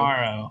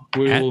 tomorrow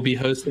we will be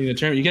hosting the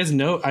tournament. You guys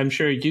know, I'm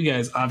sure you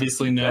guys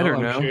obviously know.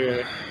 I'm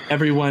sure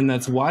everyone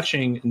that's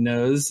watching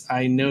knows.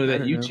 I know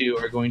that you two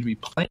are going to be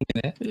playing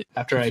it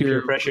after I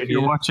peer pressured you. If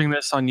you're watching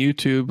this on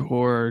YouTube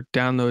or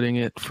downloading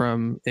it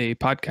from a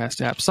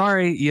podcast app,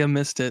 sorry you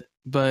missed it,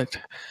 but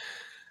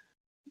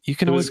you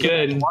can always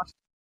good.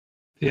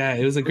 Yeah,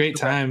 it was a great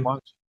time.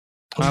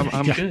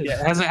 I'm good.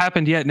 Yeah, it hasn't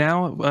happened yet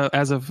now,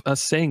 as of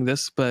us saying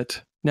this,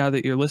 but now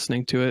that you're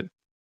listening to it,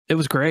 it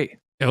was great.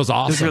 It was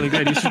awesome. It was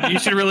really good. You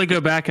should really go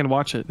back and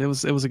watch it. It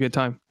was a good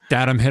time.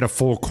 Adam hit a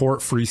full court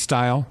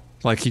freestyle.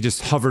 Like he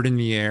just hovered in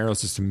the air. It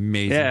was just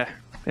amazing.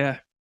 Yeah.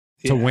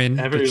 To win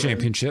the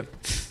championship.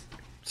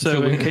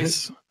 So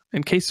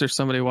in case there's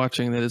somebody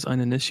watching that is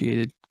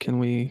uninitiated, can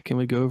we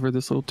go over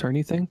this little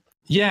tourney thing?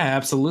 Yeah,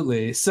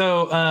 absolutely.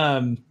 So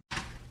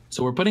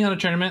we're putting on a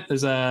tournament.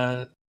 There's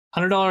a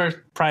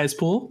 $100 prize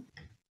pool,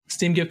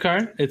 Steam gift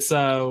card. It's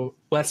a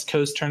West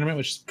Coast tournament,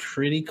 which is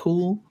pretty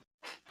cool.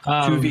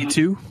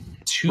 2v2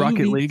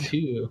 Rocket League,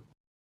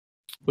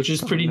 which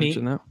is pretty neat.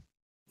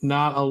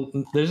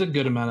 There's a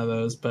good amount of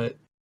those, but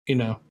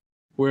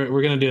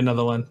we're gonna do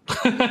another one.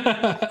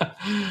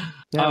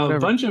 A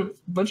bunch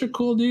of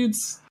cool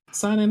dudes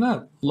signing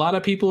up. A lot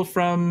of people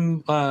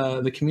from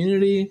the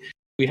community.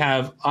 We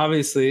have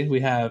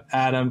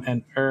Adam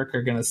and Eric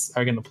are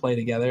gonna play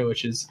together,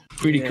 which is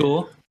pretty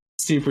cool.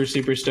 Super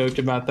stoked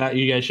about that.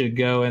 You guys should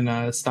go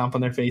and stomp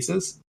on their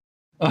faces.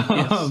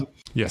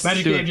 Yes.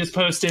 Magic Game just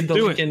posted the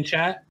link in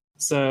chat.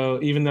 So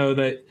even though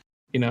that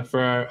for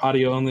our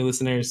audio only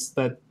listeners,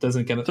 that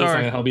doesn't that's not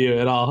gonna help you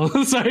at all.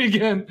 Sorry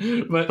again,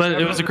 but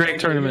it was a great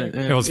tournament.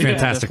 It was a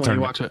fantastic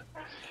tournament. Watch it.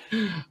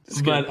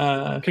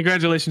 But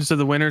congratulations to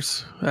the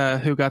winners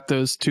who got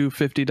those two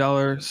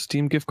 $50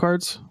 Steam gift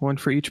cards, one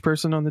for each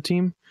person on the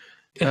team.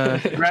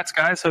 Congrats,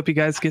 guys. Hope you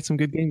guys get some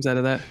good games out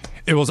of that.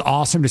 It was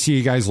awesome to see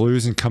you guys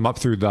lose and come up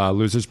through the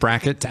losers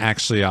bracket to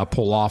actually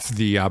pull off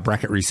the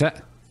bracket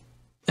reset.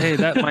 Hey,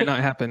 that might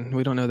not happen.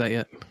 We don't know that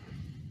yet.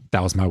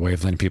 That was my way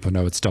of letting people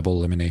know it's double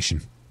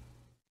elimination.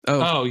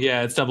 Oh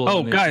yeah, it's double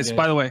elimination. Oh, guys,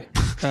 by the way,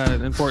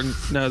 important.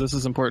 No, this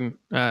is important.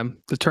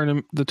 The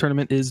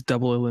tournament is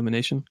double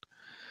elimination.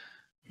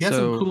 We got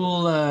some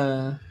cool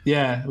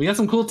we got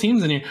some cool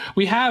teams in here.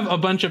 We have a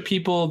bunch of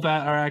people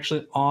that are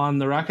actually on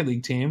the Rocket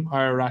League team.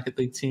 Our Rocket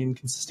League team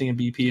consisting of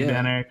BP,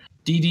 Banner,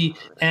 DD,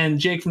 and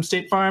Jake from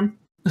State Farm.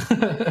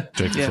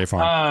 State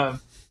Farm.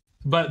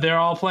 But they're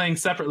all playing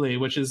separately,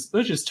 which is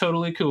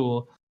totally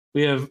cool.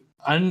 We have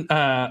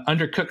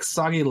Undercooked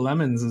Soggy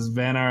Lemons as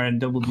Vanar and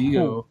Double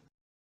Digo.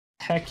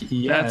 Heck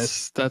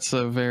yes. That's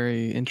a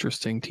very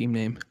interesting team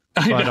name.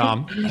 But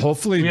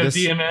hopefully we have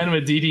DMN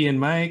with DD and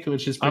Mike,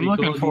 which is pretty cool. I'm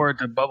looking forward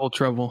to Bubble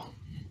Trouble.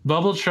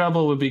 Bubble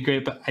Trouble would be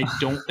great, but I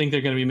don't think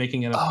they're going to be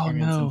making an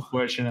appearance,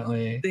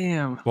 unfortunately.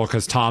 Damn. Well,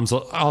 because Tom's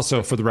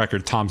also, for the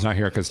record, Tom's not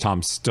here because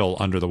Tom's still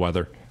under the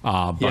weather.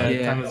 Tom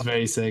is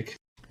very sick.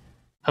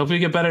 Hope you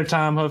get better,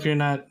 Tom. Hope you're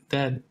not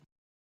dead.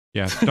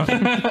 Yeah.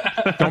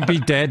 Don't be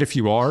dead if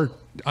you are.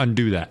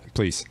 Undo that,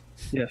 please.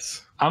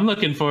 Yes. I'm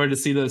looking forward to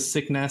see those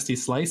sick, nasty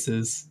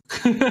slices.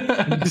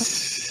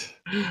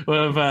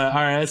 With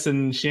RS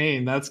and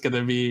Shane, that's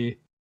gonna be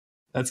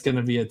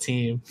a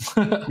team.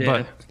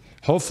 But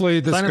hopefully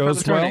this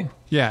goes well.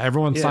 Yeah,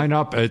 everyone sign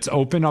up. It's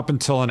open up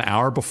until an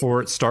hour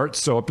before it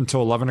starts, so up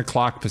until 11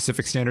 o'clock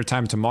Pacific Standard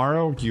Time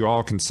tomorrow. You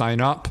all can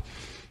sign up.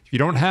 If you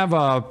don't have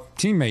a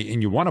teammate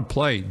and you want to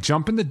play,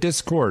 jump in the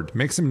Discord,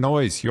 make some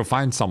noise. You'll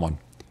find someone.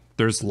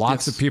 There's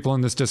lots of people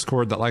in this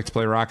Discord that like to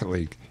play Rocket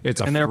League.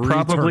 And there are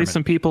probably tournament.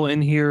 Some people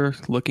in here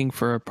looking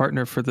for a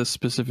partner for this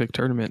specific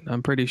tournament.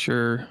 I'm pretty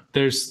sure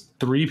there's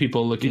 3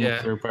 people looking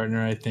for a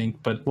partner, I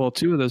think. But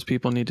 2 of those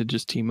people need to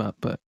just team up.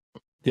 But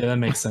yeah, that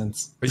makes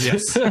sense. But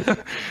yes,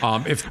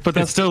 but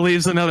that still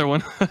leaves another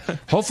one.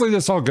 Hopefully,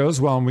 this all goes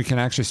well, and we can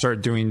actually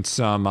start doing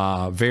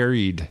some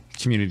varied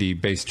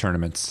community-based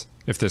tournaments.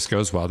 If this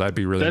goes well, that'd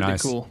be really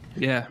nice. That'd be cool.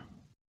 Yeah.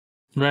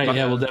 Right.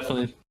 Yeah, we'll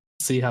definitely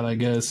see how that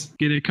goes.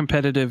 Get a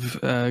competitive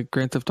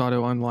Grand Theft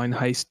Auto Online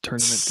heist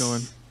tournament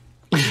going.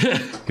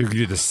 Who could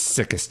do the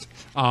sickest?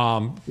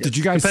 Did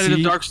you guys competitive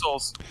see Dark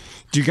Souls?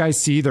 Do you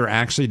guys see they're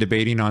actually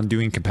debating on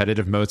doing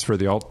competitive modes for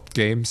the alt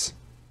games?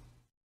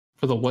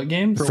 For the what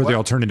games? For the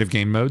alternative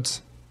game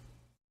modes.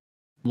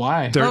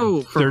 Why?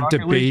 They're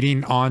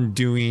debating on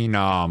doing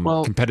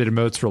competitive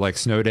modes for like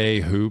Snow Day,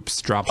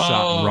 Hoops, Drop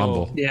Shot, and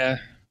Rumble. Yeah.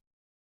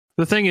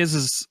 The thing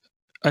is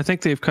I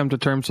think they've come to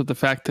terms with the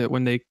fact that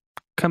when they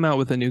come out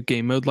with a new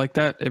game mode like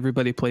that,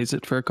 everybody plays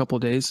it for a couple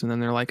of days, and then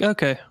they're like,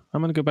 okay,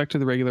 I'm going to go back to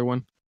the regular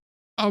one.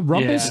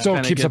 Rumble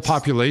still keeps a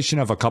population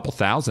of a couple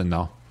thousand,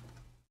 though.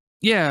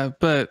 Yeah,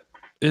 but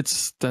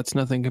that's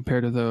nothing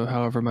compared to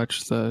however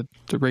much the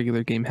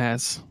regular game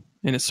has.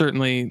 And it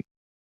certainly,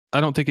 I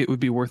don't think it would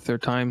be worth their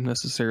time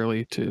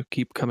necessarily to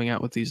keep coming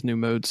out with these new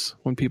modes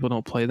when people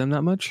don't play them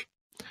that much.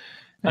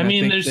 And I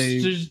mean,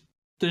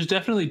 there's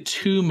definitely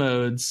 2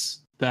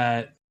 modes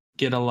that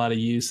get a lot of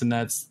use, and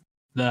that's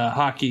the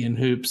hockey and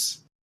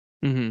hoops.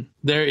 Mm-hmm.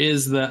 There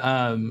is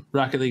the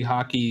Rocket League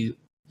Hockey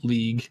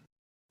League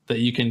that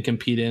you can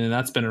compete in, and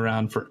that's been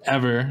around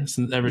forever,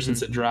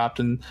 since it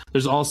dropped. And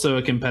there's also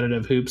a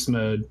competitive hoops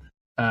mode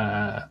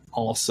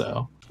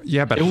also.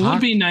 Yeah, but it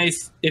would be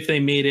nice if they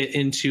made it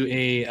into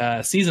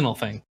a seasonal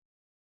thing.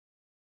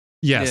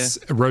 Yes,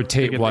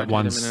 rotate what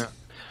ones.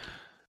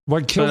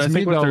 What kills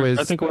me though is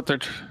I think what they're.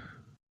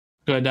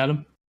 Go ahead,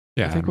 Adam.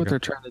 Yeah, I think what they're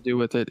trying to do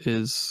with it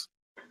is,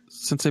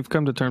 since they've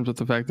come to terms with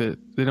the fact that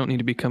they don't need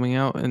to be coming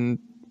out and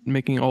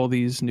making all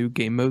these new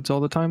game modes all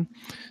the time,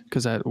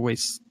 because that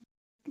wastes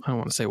I don't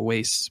want to say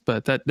wastes,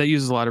 but that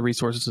uses a lot of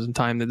resources and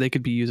time that they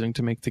could be using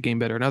to make the game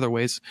better in other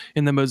ways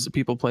in the modes that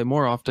people play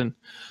more often.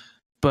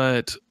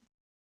 But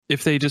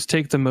if they just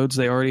take the modes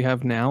they already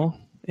have now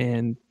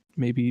and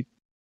maybe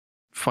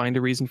find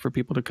a reason for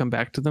people to come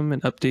back to them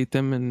and update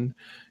them and,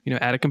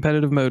 add a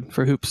competitive mode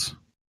for hoops,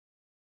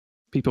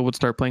 people would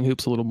start playing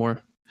hoops a little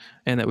more.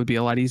 And that would be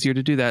a lot easier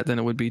to do that than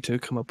it would be to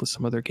come up with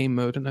some other game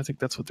mode. And I think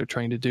that's what they're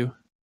trying to do.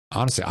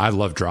 Honestly, I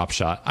love Drop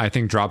Shot. I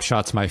think Drop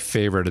Shot's my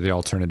favorite of the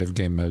alternative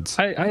game modes.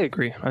 I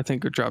agree. I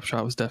think Drop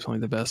Shot was definitely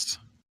the best.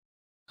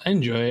 I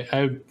enjoy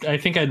it. I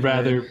think I'd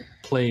rather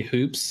play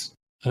hoops.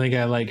 I think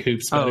I like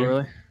hoops better. Oh,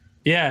 really?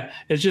 Yeah,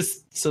 it's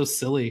just so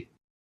silly.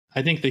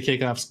 I think the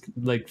kickoffs,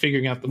 like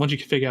once you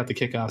can figure out the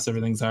kickoffs,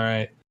 everything's all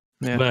right.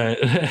 Yeah.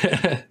 But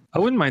I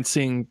wouldn't mind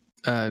seeing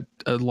a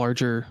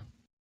larger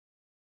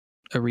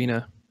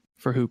arena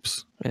for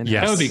hoops. And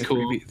yes. That would be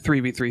cool.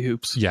 3v3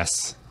 hoops.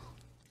 Yes.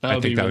 I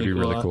think that would be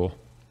really cool.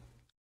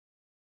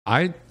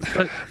 I'm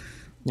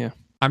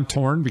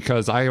torn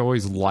because I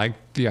always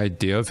liked the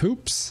idea of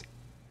hoops,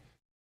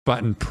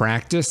 but in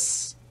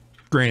practice,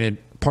 granted,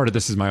 part of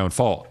this is my own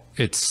fault.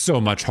 It's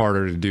so much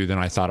harder to do than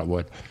I thought it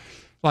would.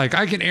 Like,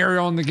 I can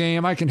aerial in the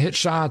game, I can hit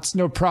shots,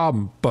 no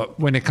problem. But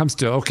when it comes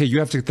to, okay, you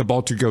have to get the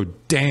ball to go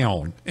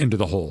down into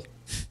the hole.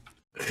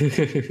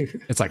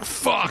 It's like,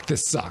 fuck,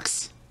 this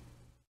sucks.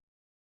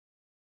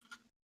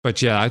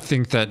 But yeah, I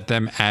think that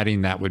them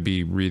adding that would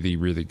be really,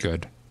 really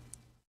good.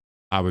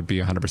 I would be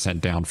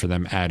 100% down for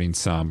them adding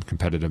some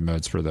competitive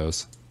modes for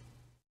those.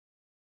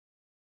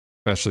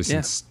 Especially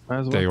since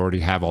they already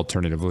have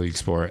alternative leagues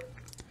for it.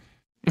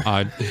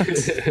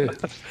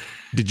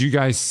 Did you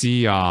guys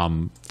see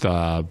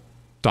the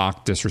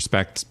Doc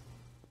Disrespect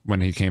when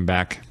he came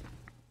back?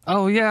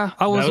 Oh, yeah.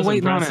 I was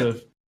waiting on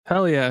it.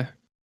 Hell yeah.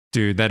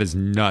 Dude, that is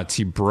nuts.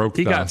 He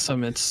got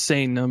some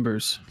insane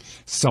numbers.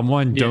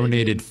 Someone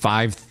donated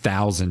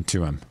 5,000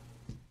 to him.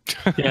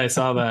 Yeah, I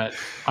saw that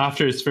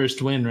after his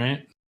first win,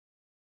 right?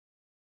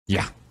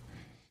 Yeah.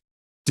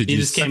 He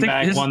just came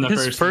back, won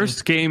the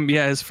first game.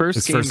 Yeah, his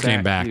first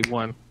game back. He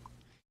won.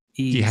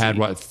 Easy. He had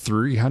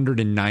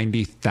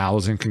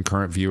 390,000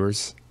 concurrent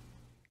viewers.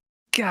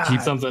 God,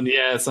 at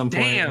some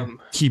point.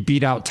 Damn. He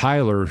beat out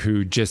Tyler,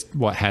 who just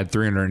had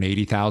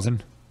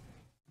 380,000.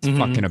 It's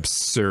fucking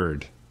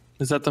absurd.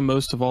 Is that the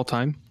most of all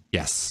time?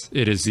 Yes,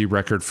 it is the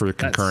record for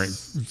concurrent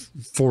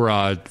for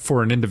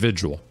an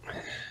individual.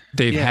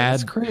 They've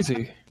had that's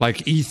crazy. Like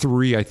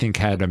E3, I think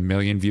had 1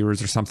 million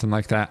viewers or something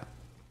like that.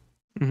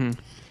 Mm-hmm.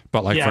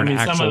 But like for an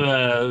actual, some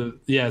of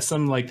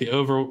some like the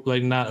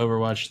not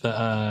Overwatch,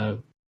 the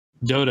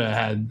Dota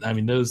had. I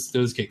mean,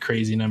 those get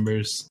crazy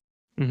numbers.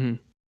 Mm-hmm.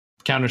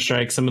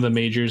 Counter-Strike, some of the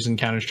majors in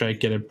Counter-Strike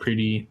get a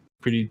pretty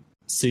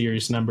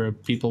serious number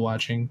of people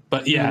watching.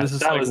 But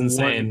that was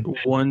insane.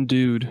 One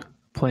dude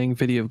playing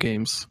video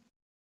games.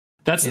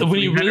 That's when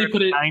you really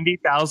put it.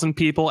 90,000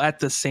 people at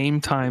the same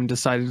time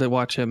decided to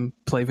watch him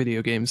play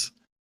video games.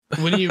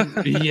 When you,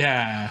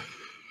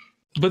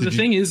 But the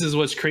thing is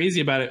what's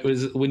crazy about it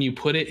was when you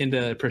put it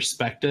into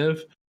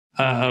perspective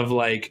of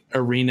like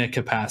arena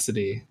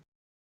capacity.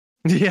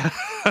 Yeah.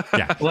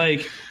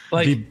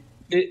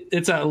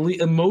 It's at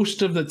least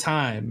most of the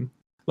time,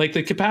 like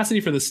the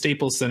capacity for the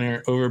Staples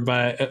Center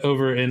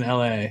over in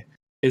LA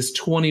is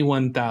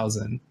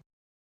 21,000.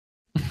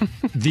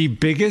 The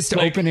biggest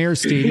open air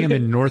stadium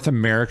in North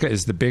America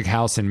is the Big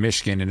House in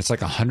Michigan, and it's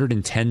like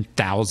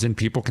 110,000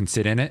 people can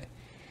sit in it.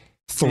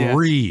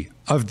 Three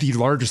of the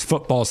largest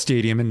football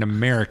stadium in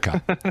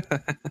America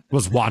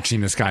was watching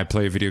this guy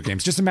play video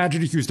games. Just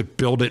imagine if you was to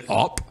build it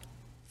up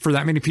for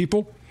that many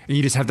people, and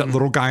you just have that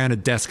little guy on a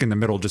desk in the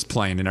middle just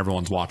playing, and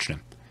everyone's watching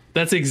him.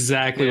 That's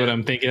exactly what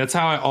I'm thinking. That's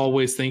how I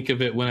always think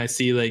of it when I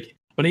see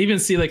when I even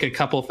see like a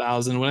couple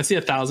thousand, when I see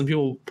 1,000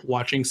 people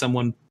watching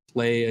someone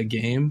play a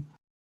game,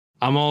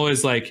 I'm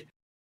always like,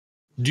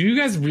 do you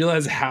guys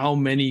realize how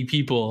many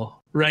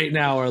people right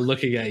now are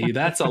looking at you?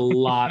 That's a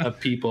lot of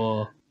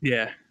people.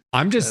 Yeah.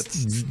 I'm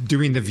just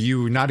doing the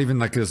view, not even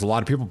like there's a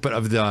lot of people, but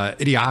of the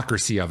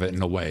idiocracy of it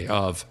in a way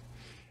of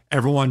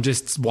everyone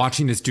just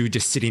watching this dude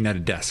just sitting at a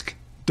desk.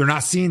 They're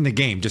not seeing the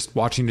game, just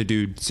watching the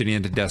dude sitting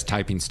at a desk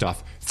typing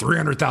stuff.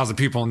 300,000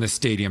 people in this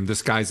stadium.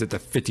 This guy's at the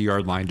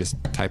 50-yard line just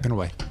typing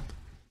away.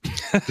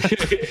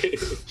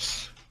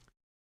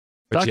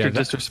 Dr.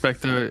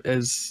 Disrespect though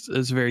is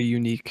a very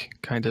unique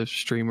kind of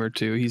streamer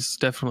too. He's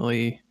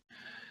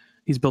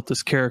built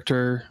this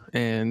character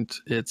and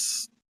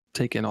it's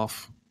taken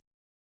off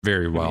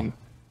very well. I mean,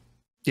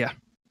 yeah,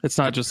 it's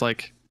not just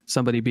like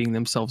somebody being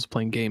themselves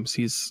playing games.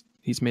 He's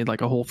made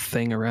like a whole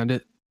thing around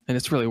it, and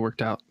it's really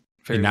worked out.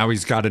 And now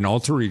he's got an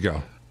alter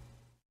ego,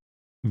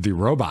 the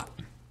robot.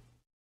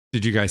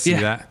 Did you guys see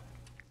that?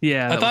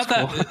 Yeah, I thought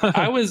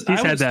that cool. He's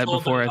had that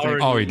before. I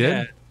think. Oh, he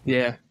did.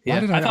 Yeah.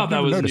 I thought that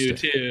was new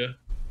too.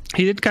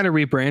 He did kind of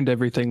rebrand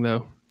everything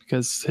though,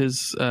 because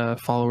his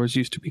followers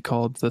used to be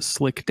called the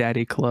Slick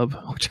Daddy Club,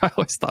 which I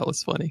always thought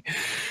was funny.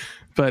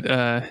 But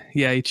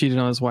he cheated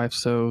on his wife,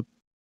 so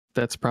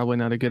that's probably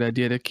not a good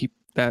idea to keep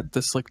that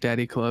the Slick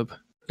Daddy Club.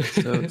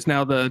 So it's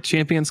now the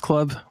Champions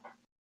Club.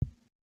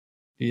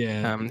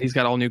 Yeah. He's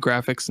got all new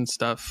graphics and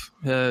stuff.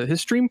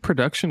 His stream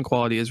production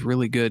quality is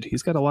really good.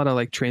 He's got a lot of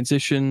like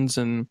transitions,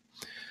 and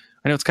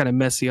I know it's kind of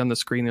messy on the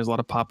screen. There's a lot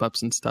of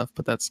pop-ups and stuff,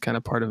 but that's kind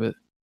of part of it.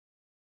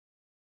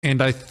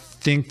 And I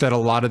think that a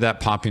lot of that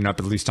popping up,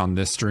 at least on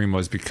this stream,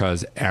 was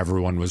because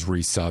everyone was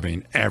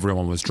resubbing,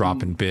 everyone was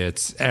dropping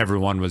bits,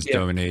 everyone was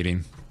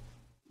donating.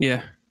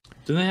 Yeah.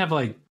 Didn't they have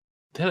they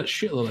had a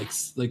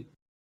shitload,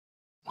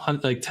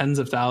 like tens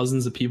of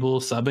thousands of people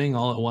subbing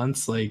all at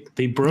once? Like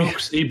he broke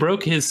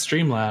his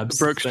Streamlabs.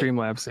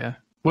 Streamlabs, yeah.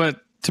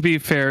 But to be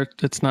fair,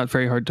 it's not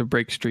very hard to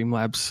break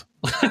Streamlabs.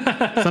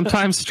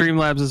 Sometimes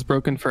Streamlabs is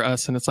broken for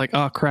us, and it's like,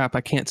 oh crap,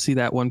 I can't see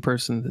that one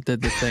person that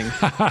did the thing.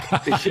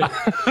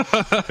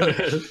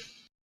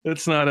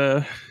 It's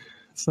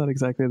not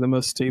exactly the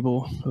most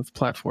stable of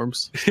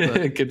platforms.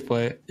 Good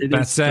point.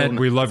 That said,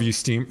 we love you,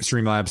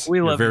 Streamlabs.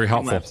 You're very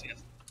helpful. Yes.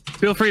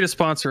 Feel free to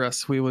sponsor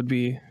us. We would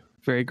be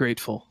very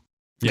grateful.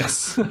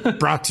 Yes.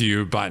 Brought to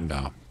you by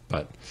no.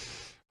 But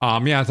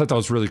yeah, I thought that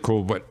was really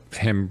cool. What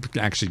him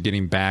actually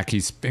getting back.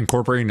 He's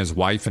incorporating his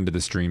wife into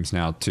the streams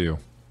now too.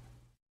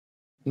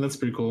 That's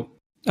pretty cool.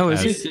 Oh,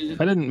 is he?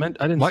 I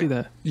didn't see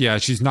that. Yeah,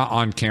 she's not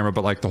on camera,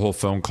 but like the whole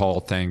phone call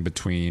thing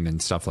between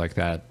and stuff like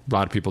that. A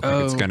lot of people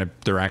think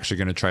they're actually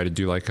gonna try to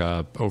do like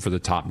a over the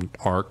top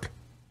arc.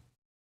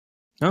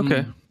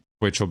 Okay.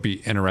 Which will be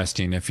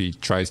interesting if he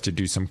tries to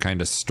do some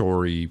kind of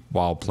story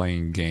while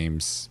playing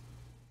games.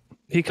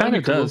 He kind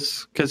of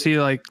does, because he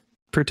like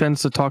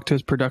pretends to talk to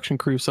his production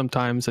crew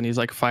sometimes, and he's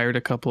like fired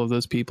a couple of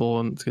those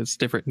people, and it's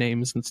different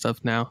names and stuff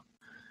now.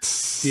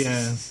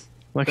 Yeah.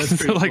 Like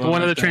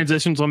one of the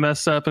transitions will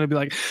mess up, and it'll be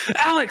like,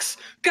 Alex,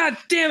 God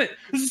damn it,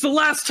 this is the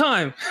last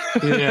time.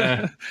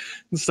 Yeah.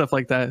 And stuff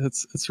like that.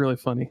 It's really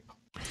funny.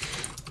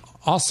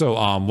 Also,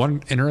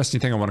 one interesting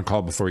thing I want to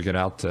call before we get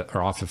out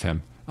or off of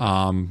him.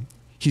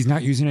 He's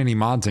not using any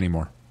mods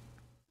anymore.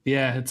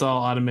 Yeah, it's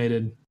all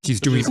automated.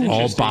 He's doing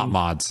all bot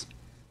mods.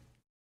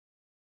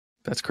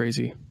 That's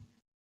crazy.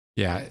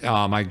 Yeah,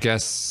 I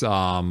guess,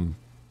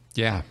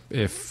 yeah,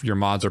 if your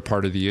mods are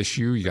part of the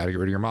issue, you got to get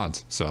rid of your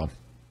mods. So,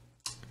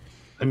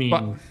 I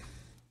mean,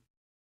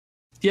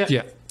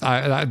 yeah,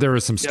 there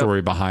was some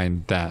story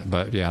behind that,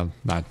 but yeah,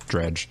 not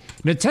Dredge.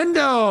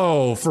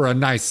 Nintendo for a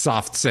nice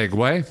soft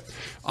segue.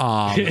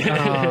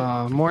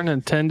 More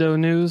Nintendo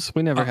news.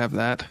 We never have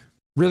that.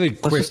 Really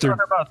Let's quick. just talk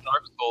about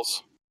Dark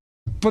Souls.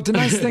 But the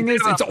nice thing is,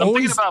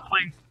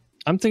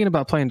 I'm thinking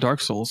about playing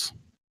Dark Souls.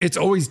 It's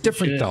always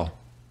different though.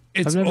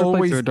 It's I've never always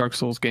played through a Dark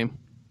Souls game.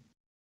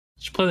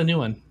 You should play the new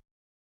one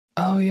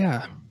Oh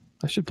yeah,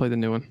 I should play the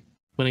new one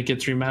when it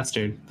gets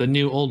remastered. The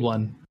new old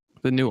one.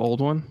 The new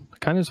old one. I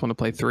kind of just want to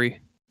play 3.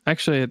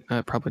 Actually,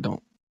 I probably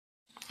don't.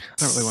 I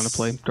don't really want to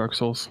play Dark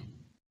Souls.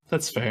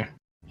 That's fair.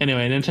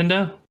 Anyway,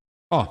 Nintendo.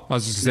 Oh, I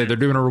was just gonna say they're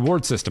doing a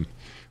reward system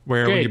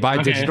where when you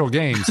buy digital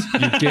games,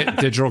 you get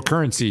digital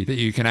currency that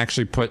you can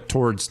actually put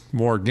towards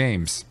more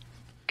games.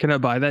 Can I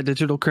buy that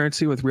digital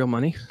currency with real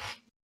money?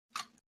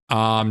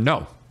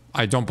 No.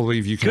 I don't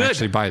believe you can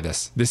actually buy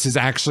this. This is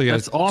actually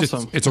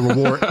awesome. It's a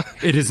reward.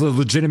 It is a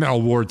legitimate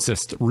reward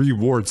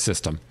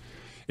system.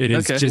 It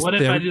is just. What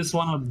if I just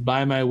want to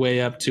buy my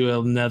way up to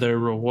another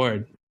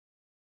reward?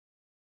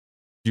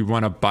 You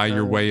want to buy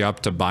your way up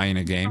to buying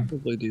a game?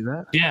 Probably do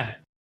that. Yeah.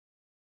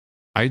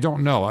 I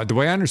don't know. The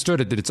way I understood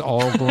it, that it's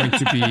all going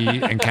to be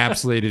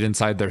encapsulated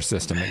inside their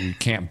system, that you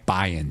can't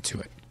buy into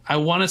it. I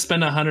want to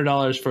spend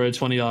 $100 for a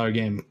 $20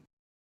 game.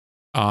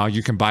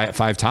 You can buy it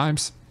 5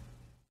 times.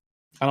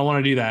 I don't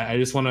want to do that. I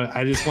just want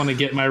to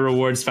get my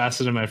rewards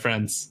faster than my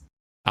friends.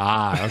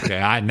 Okay.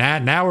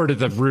 Now we're to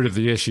the root of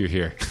the issue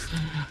here.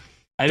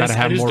 I just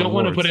don't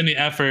want to put in the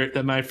effort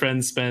that my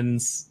friend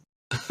spends.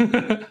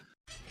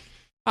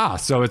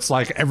 So it's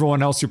like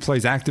everyone else who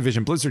plays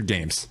Activision Blizzard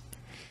games.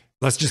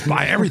 Let's just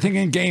buy everything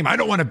in game. I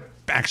don't want to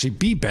actually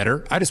be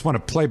better. I just want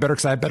to play better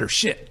because I have better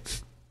shit.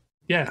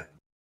 Yeah.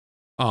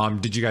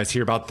 Did you guys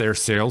hear about their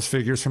sales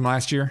figures from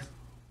last year?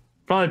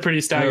 Probably pretty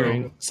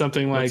staggering. No.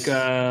 Something like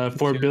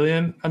 4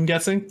 billion, I'm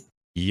guessing.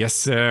 Yes,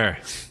 sir.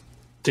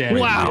 Damn.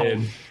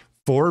 Wow.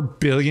 $4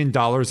 billion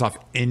off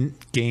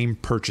in-game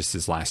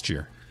purchases last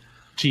year.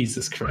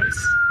 Jesus Christ.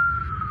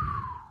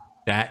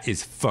 That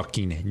is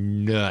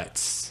fucking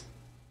nuts.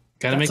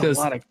 Gotta make those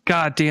a lot of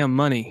goddamn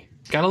money.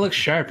 Gotta look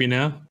sharp, you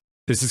know?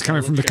 This is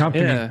coming from the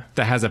company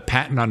that has a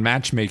patent on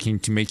matchmaking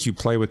to make you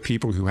play with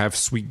people who have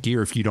sweet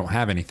gear if you don't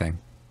have anything.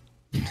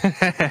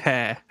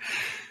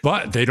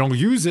 But they don't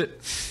use it.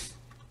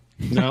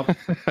 Nope.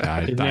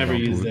 I never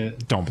used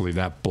it. Don't believe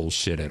that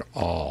bullshit at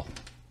all.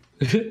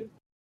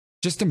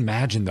 Just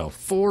imagine though,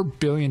 $4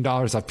 billion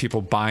of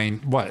people buying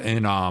what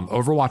in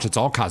Overwatch. It's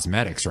all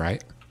cosmetics,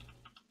 right?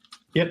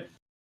 Yep,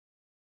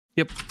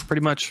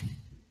 pretty much.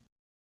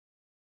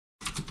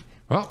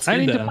 Well,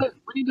 we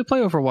need to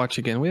play Overwatch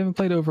again. We haven't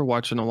played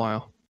Overwatch in a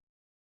while.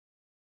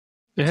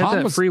 It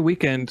had free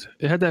weekend.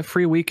 It had that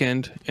free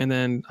weekend, and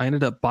then I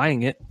ended up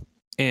buying it,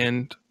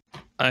 and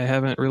I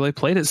haven't really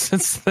played it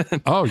since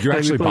then. Oh, you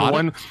actually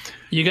bought it?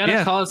 You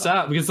gotta call us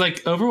out, because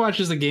like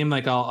Overwatch is a game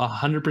like I'll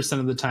 100%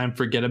 of the time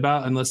forget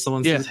about unless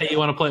someone says, "Hey, you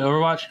want to play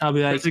Overwatch?" I'll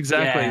be like, "That's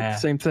exactly the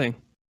same thing."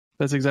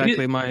 That's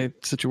exactly my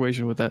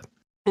situation with that.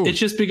 Ooh. It's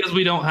just because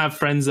we don't have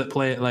friends that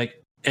play it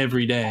like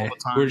every day.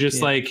 We're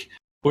just like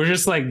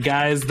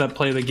guys that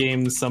play the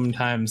games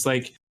sometimes.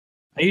 Like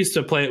I used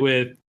to play it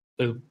with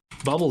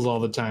Bubbles all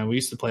the time. We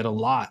used to play it a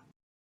lot.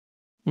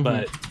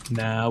 But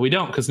now we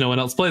don't because no one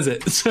else plays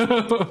it.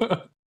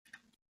 So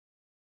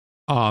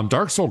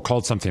Dark Soul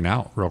called something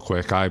out real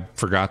quick. I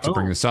forgot to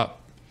bring this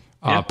up.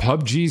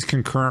 PUBG's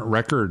concurrent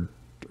record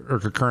or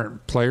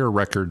concurrent player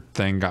record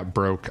thing got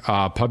broke.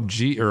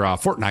 PUBG or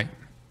Fortnite,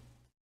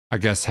 I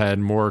guess, had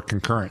more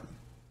concurrent.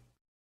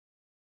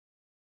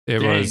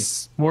 It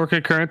was more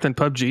concurrent than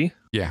PUBG.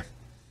 Yeah.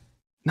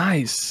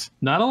 Nice.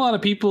 Not a lot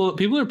of people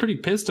are pretty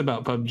pissed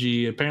about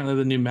PUBG. Apparently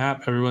the new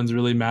map everyone's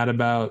really mad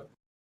about.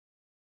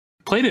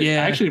 Played it.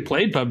 Yeah. I actually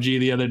played PUBG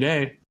the other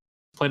day.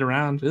 Played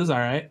around. It was all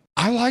right.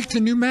 I like the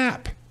new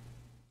map.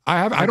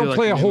 I don't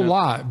play a whole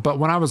lot, but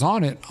when I was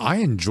on it, I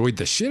enjoyed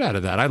the shit out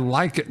of that. I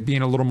like it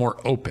being a little more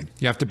open.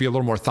 You have to be a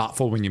little more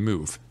thoughtful when you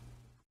move.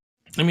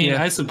 I mean,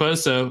 I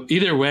suppose so.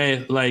 Either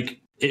way, like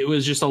it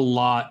was just a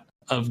lot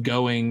of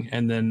going,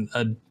 and then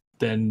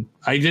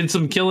I did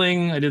some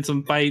killing. I did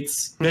some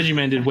fights.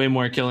 Veggieman did way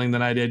more killing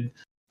than I did,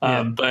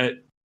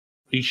 but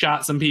we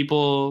shot some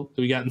people.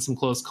 We got in some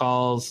close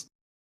calls,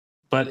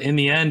 but in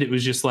the end, it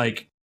was just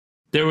like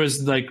there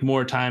was like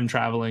more time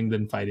traveling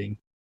than fighting.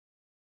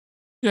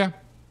 Yeah.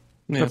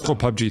 Typical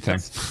PUBG thing.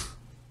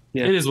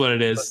 Yeah, it is what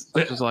it is.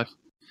 That's just life.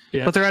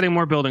 Yeah. But they're adding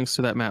more buildings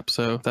to that map,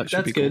 so that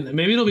should be good. Cool.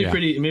 Maybe it'll be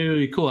pretty. Maybe it'll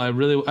be cool.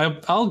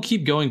 I'll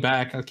keep going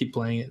back. I'll keep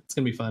playing it. It's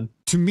gonna be fun.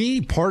 To me,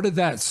 part of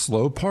that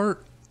slow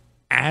part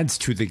adds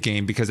to the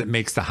game because it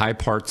makes the high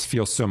parts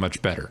feel so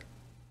much better.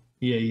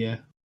 Yeah.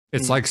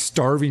 It's like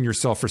starving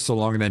yourself for so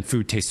long and then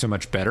food tastes so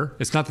much better.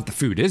 It's not that the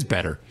food is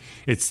better.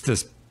 It's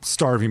the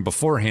starving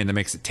beforehand that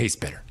makes it taste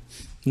better.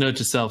 Note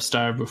to self: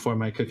 starve before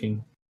my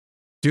cooking.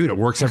 Dude, it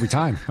works every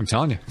time. I'm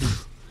telling you.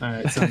 All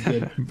right, sounds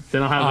good.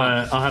 Then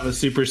I'll have a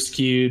super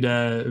skewed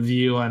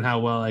view on how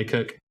well I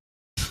cook.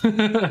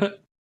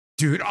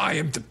 Dude, I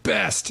am the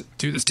best.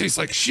 Dude, this tastes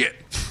like shit.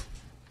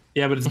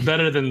 Yeah, but it's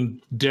better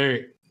than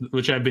dirt,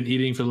 which I've been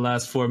eating for the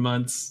last 4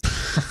 months.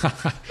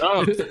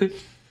 Have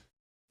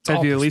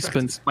you at least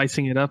been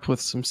spicing it up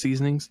with some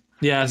seasonings?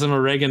 Yeah, some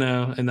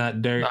oregano in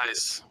that dirt.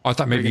 Nice. I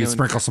thought maybe you'd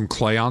sprinkle some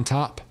clay on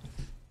top.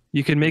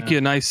 You can make you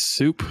a nice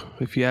soup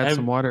if you add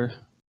some water.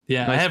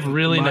 Yeah, nice, I have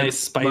really nice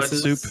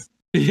spices. Soup.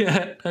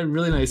 Yeah, I have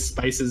really nice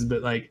spices,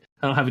 but like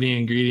I don't have any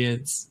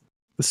ingredients.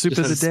 The soup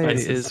of the day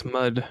is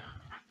mud.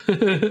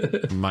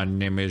 My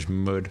name is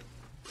Mud.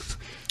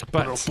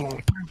 But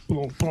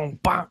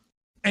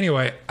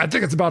anyway, I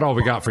think it's about all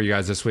we got for you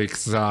guys this week.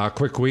 It's a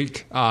quick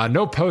week.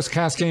 No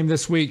postcast game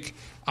this week.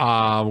 We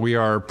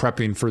are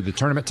prepping for the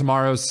tournament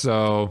tomorrow,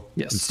 so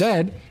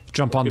instead,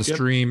 jump on the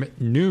stream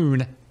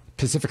noon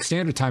Pacific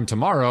Standard Time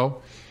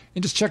tomorrow.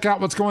 And just check out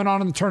what's going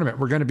on in the tournament.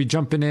 We're going to be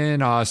jumping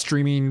in,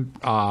 streaming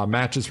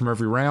matches from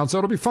every round. So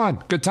it'll be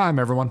fun. Good time,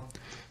 everyone.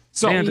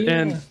 So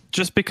and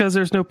just because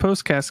there's no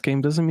postcast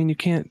game doesn't mean you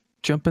can't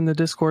jump in the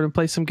Discord and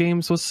play some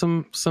games with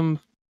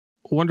some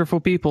wonderful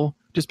people.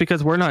 Just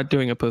because we're not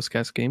doing a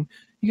postcast game,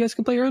 you guys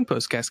can play your own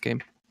postcast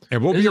game.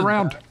 And we'll be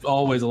around.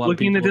 Always a lot of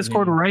people. Looking in the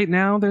Discord right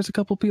now, there's a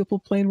couple people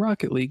playing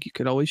Rocket League. You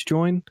could always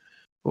join,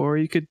 or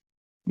you could,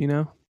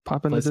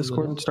 pop in the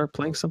Discord and start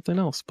playing something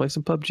else. Play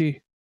some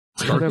PUBG.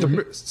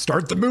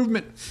 Start the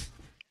movement.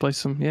 Play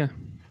some,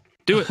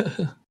 do it.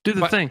 Do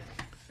the thing.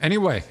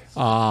 Anyway,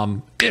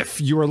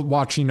 if you are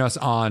watching us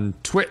on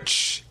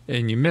Twitch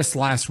and you missed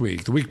last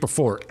week, the week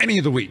before, any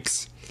of the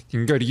weeks, you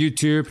can go to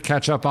YouTube,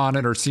 catch up on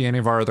it, or see any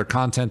of our other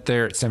content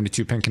there at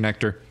 72 Pin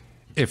Connector.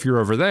 If you're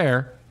over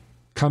there,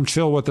 come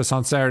chill with us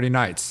on Saturday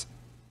nights,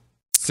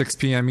 6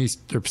 p.m.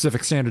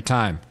 Pacific Standard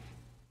Time,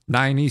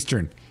 9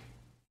 Eastern,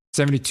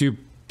 72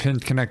 Pin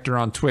Connector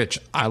on Twitch.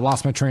 I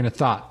lost my train of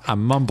thought.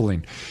 I'm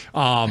mumbling.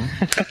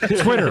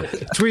 Twitter,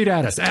 tweet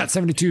at us at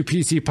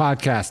 72PC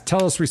Podcast.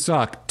 Tell us we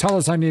suck. Tell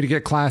us I need to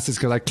get classes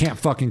because I can't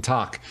fucking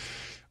talk.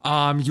 You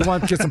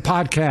want to get some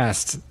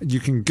podcasts? You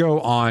can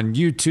go on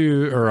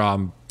YouTube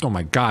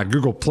or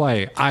Google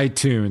Play,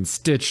 iTunes,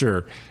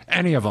 Stitcher,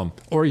 any of them.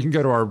 Or you can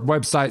go to our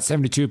website,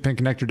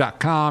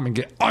 72pinconnector.com, and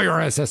get all your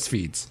RSS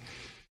feeds.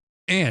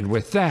 And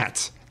with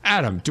that,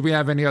 Adam, do we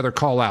have any other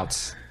call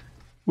outs?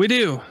 We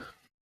do.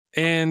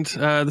 And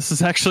this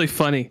is actually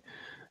funny.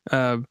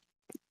 I'll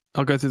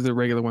go through the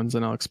regular ones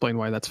and I'll explain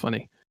why that's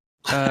funny.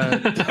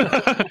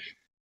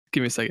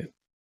 Give me a second.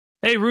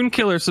 Hey, Rune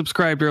Killer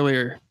subscribed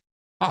earlier.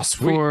 Oh,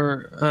 sweet.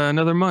 For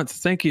another month.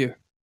 Thank you.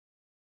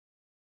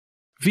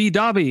 V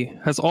Dobby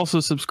has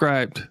also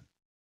subscribed.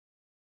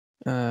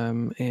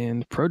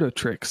 And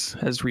Prototrix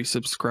has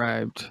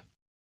resubscribed.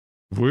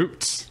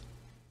 Whoops.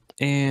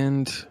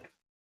 And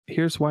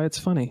here's why it's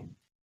funny.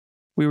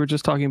 We were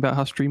just talking about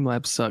how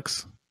Streamlabs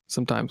sucks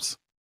sometimes.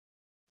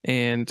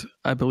 And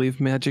I believe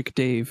Magic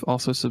Dave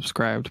also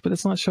subscribed, but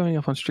it's not showing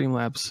up on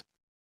Streamlabs.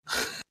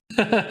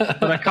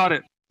 But I caught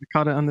it. I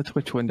caught it on the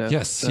Twitch window.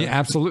 Yes, he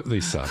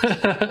absolutely sucks.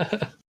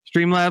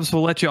 Streamlabs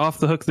will let you off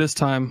the hook this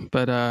time,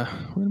 but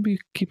we're going to be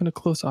keeping a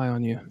close eye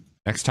on you.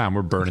 Next time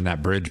we're burning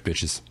that bridge,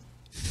 bitches.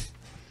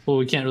 Well,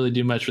 we can't really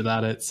do much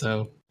without it,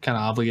 so kind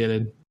of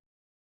obligated.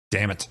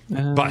 Damn it!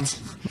 But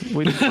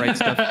we just write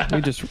stuff.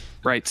 We just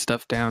write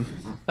stuff down.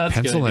 That's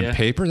pencil and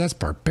paper. That's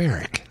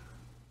barbaric.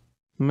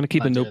 I'm gonna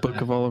keep a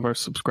notebook of all of our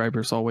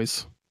subscribers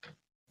always.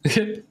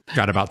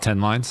 Got about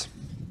 10 lines.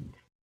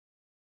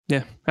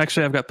 Yeah,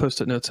 actually, I've got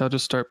post-it notes. I'll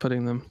just start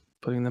putting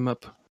them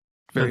up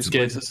various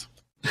places.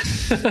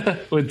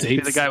 With dates. Be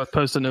the guy with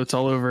post-it notes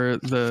all over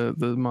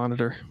the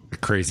monitor. The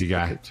crazy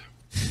guy.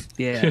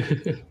 Yeah.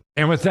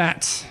 And with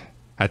that,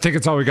 I think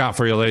it's all we got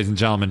for you, ladies and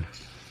gentlemen.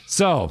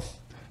 So,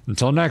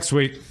 until next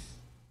week,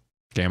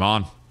 game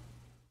on.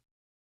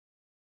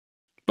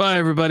 Bye,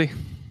 everybody.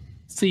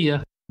 See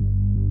ya.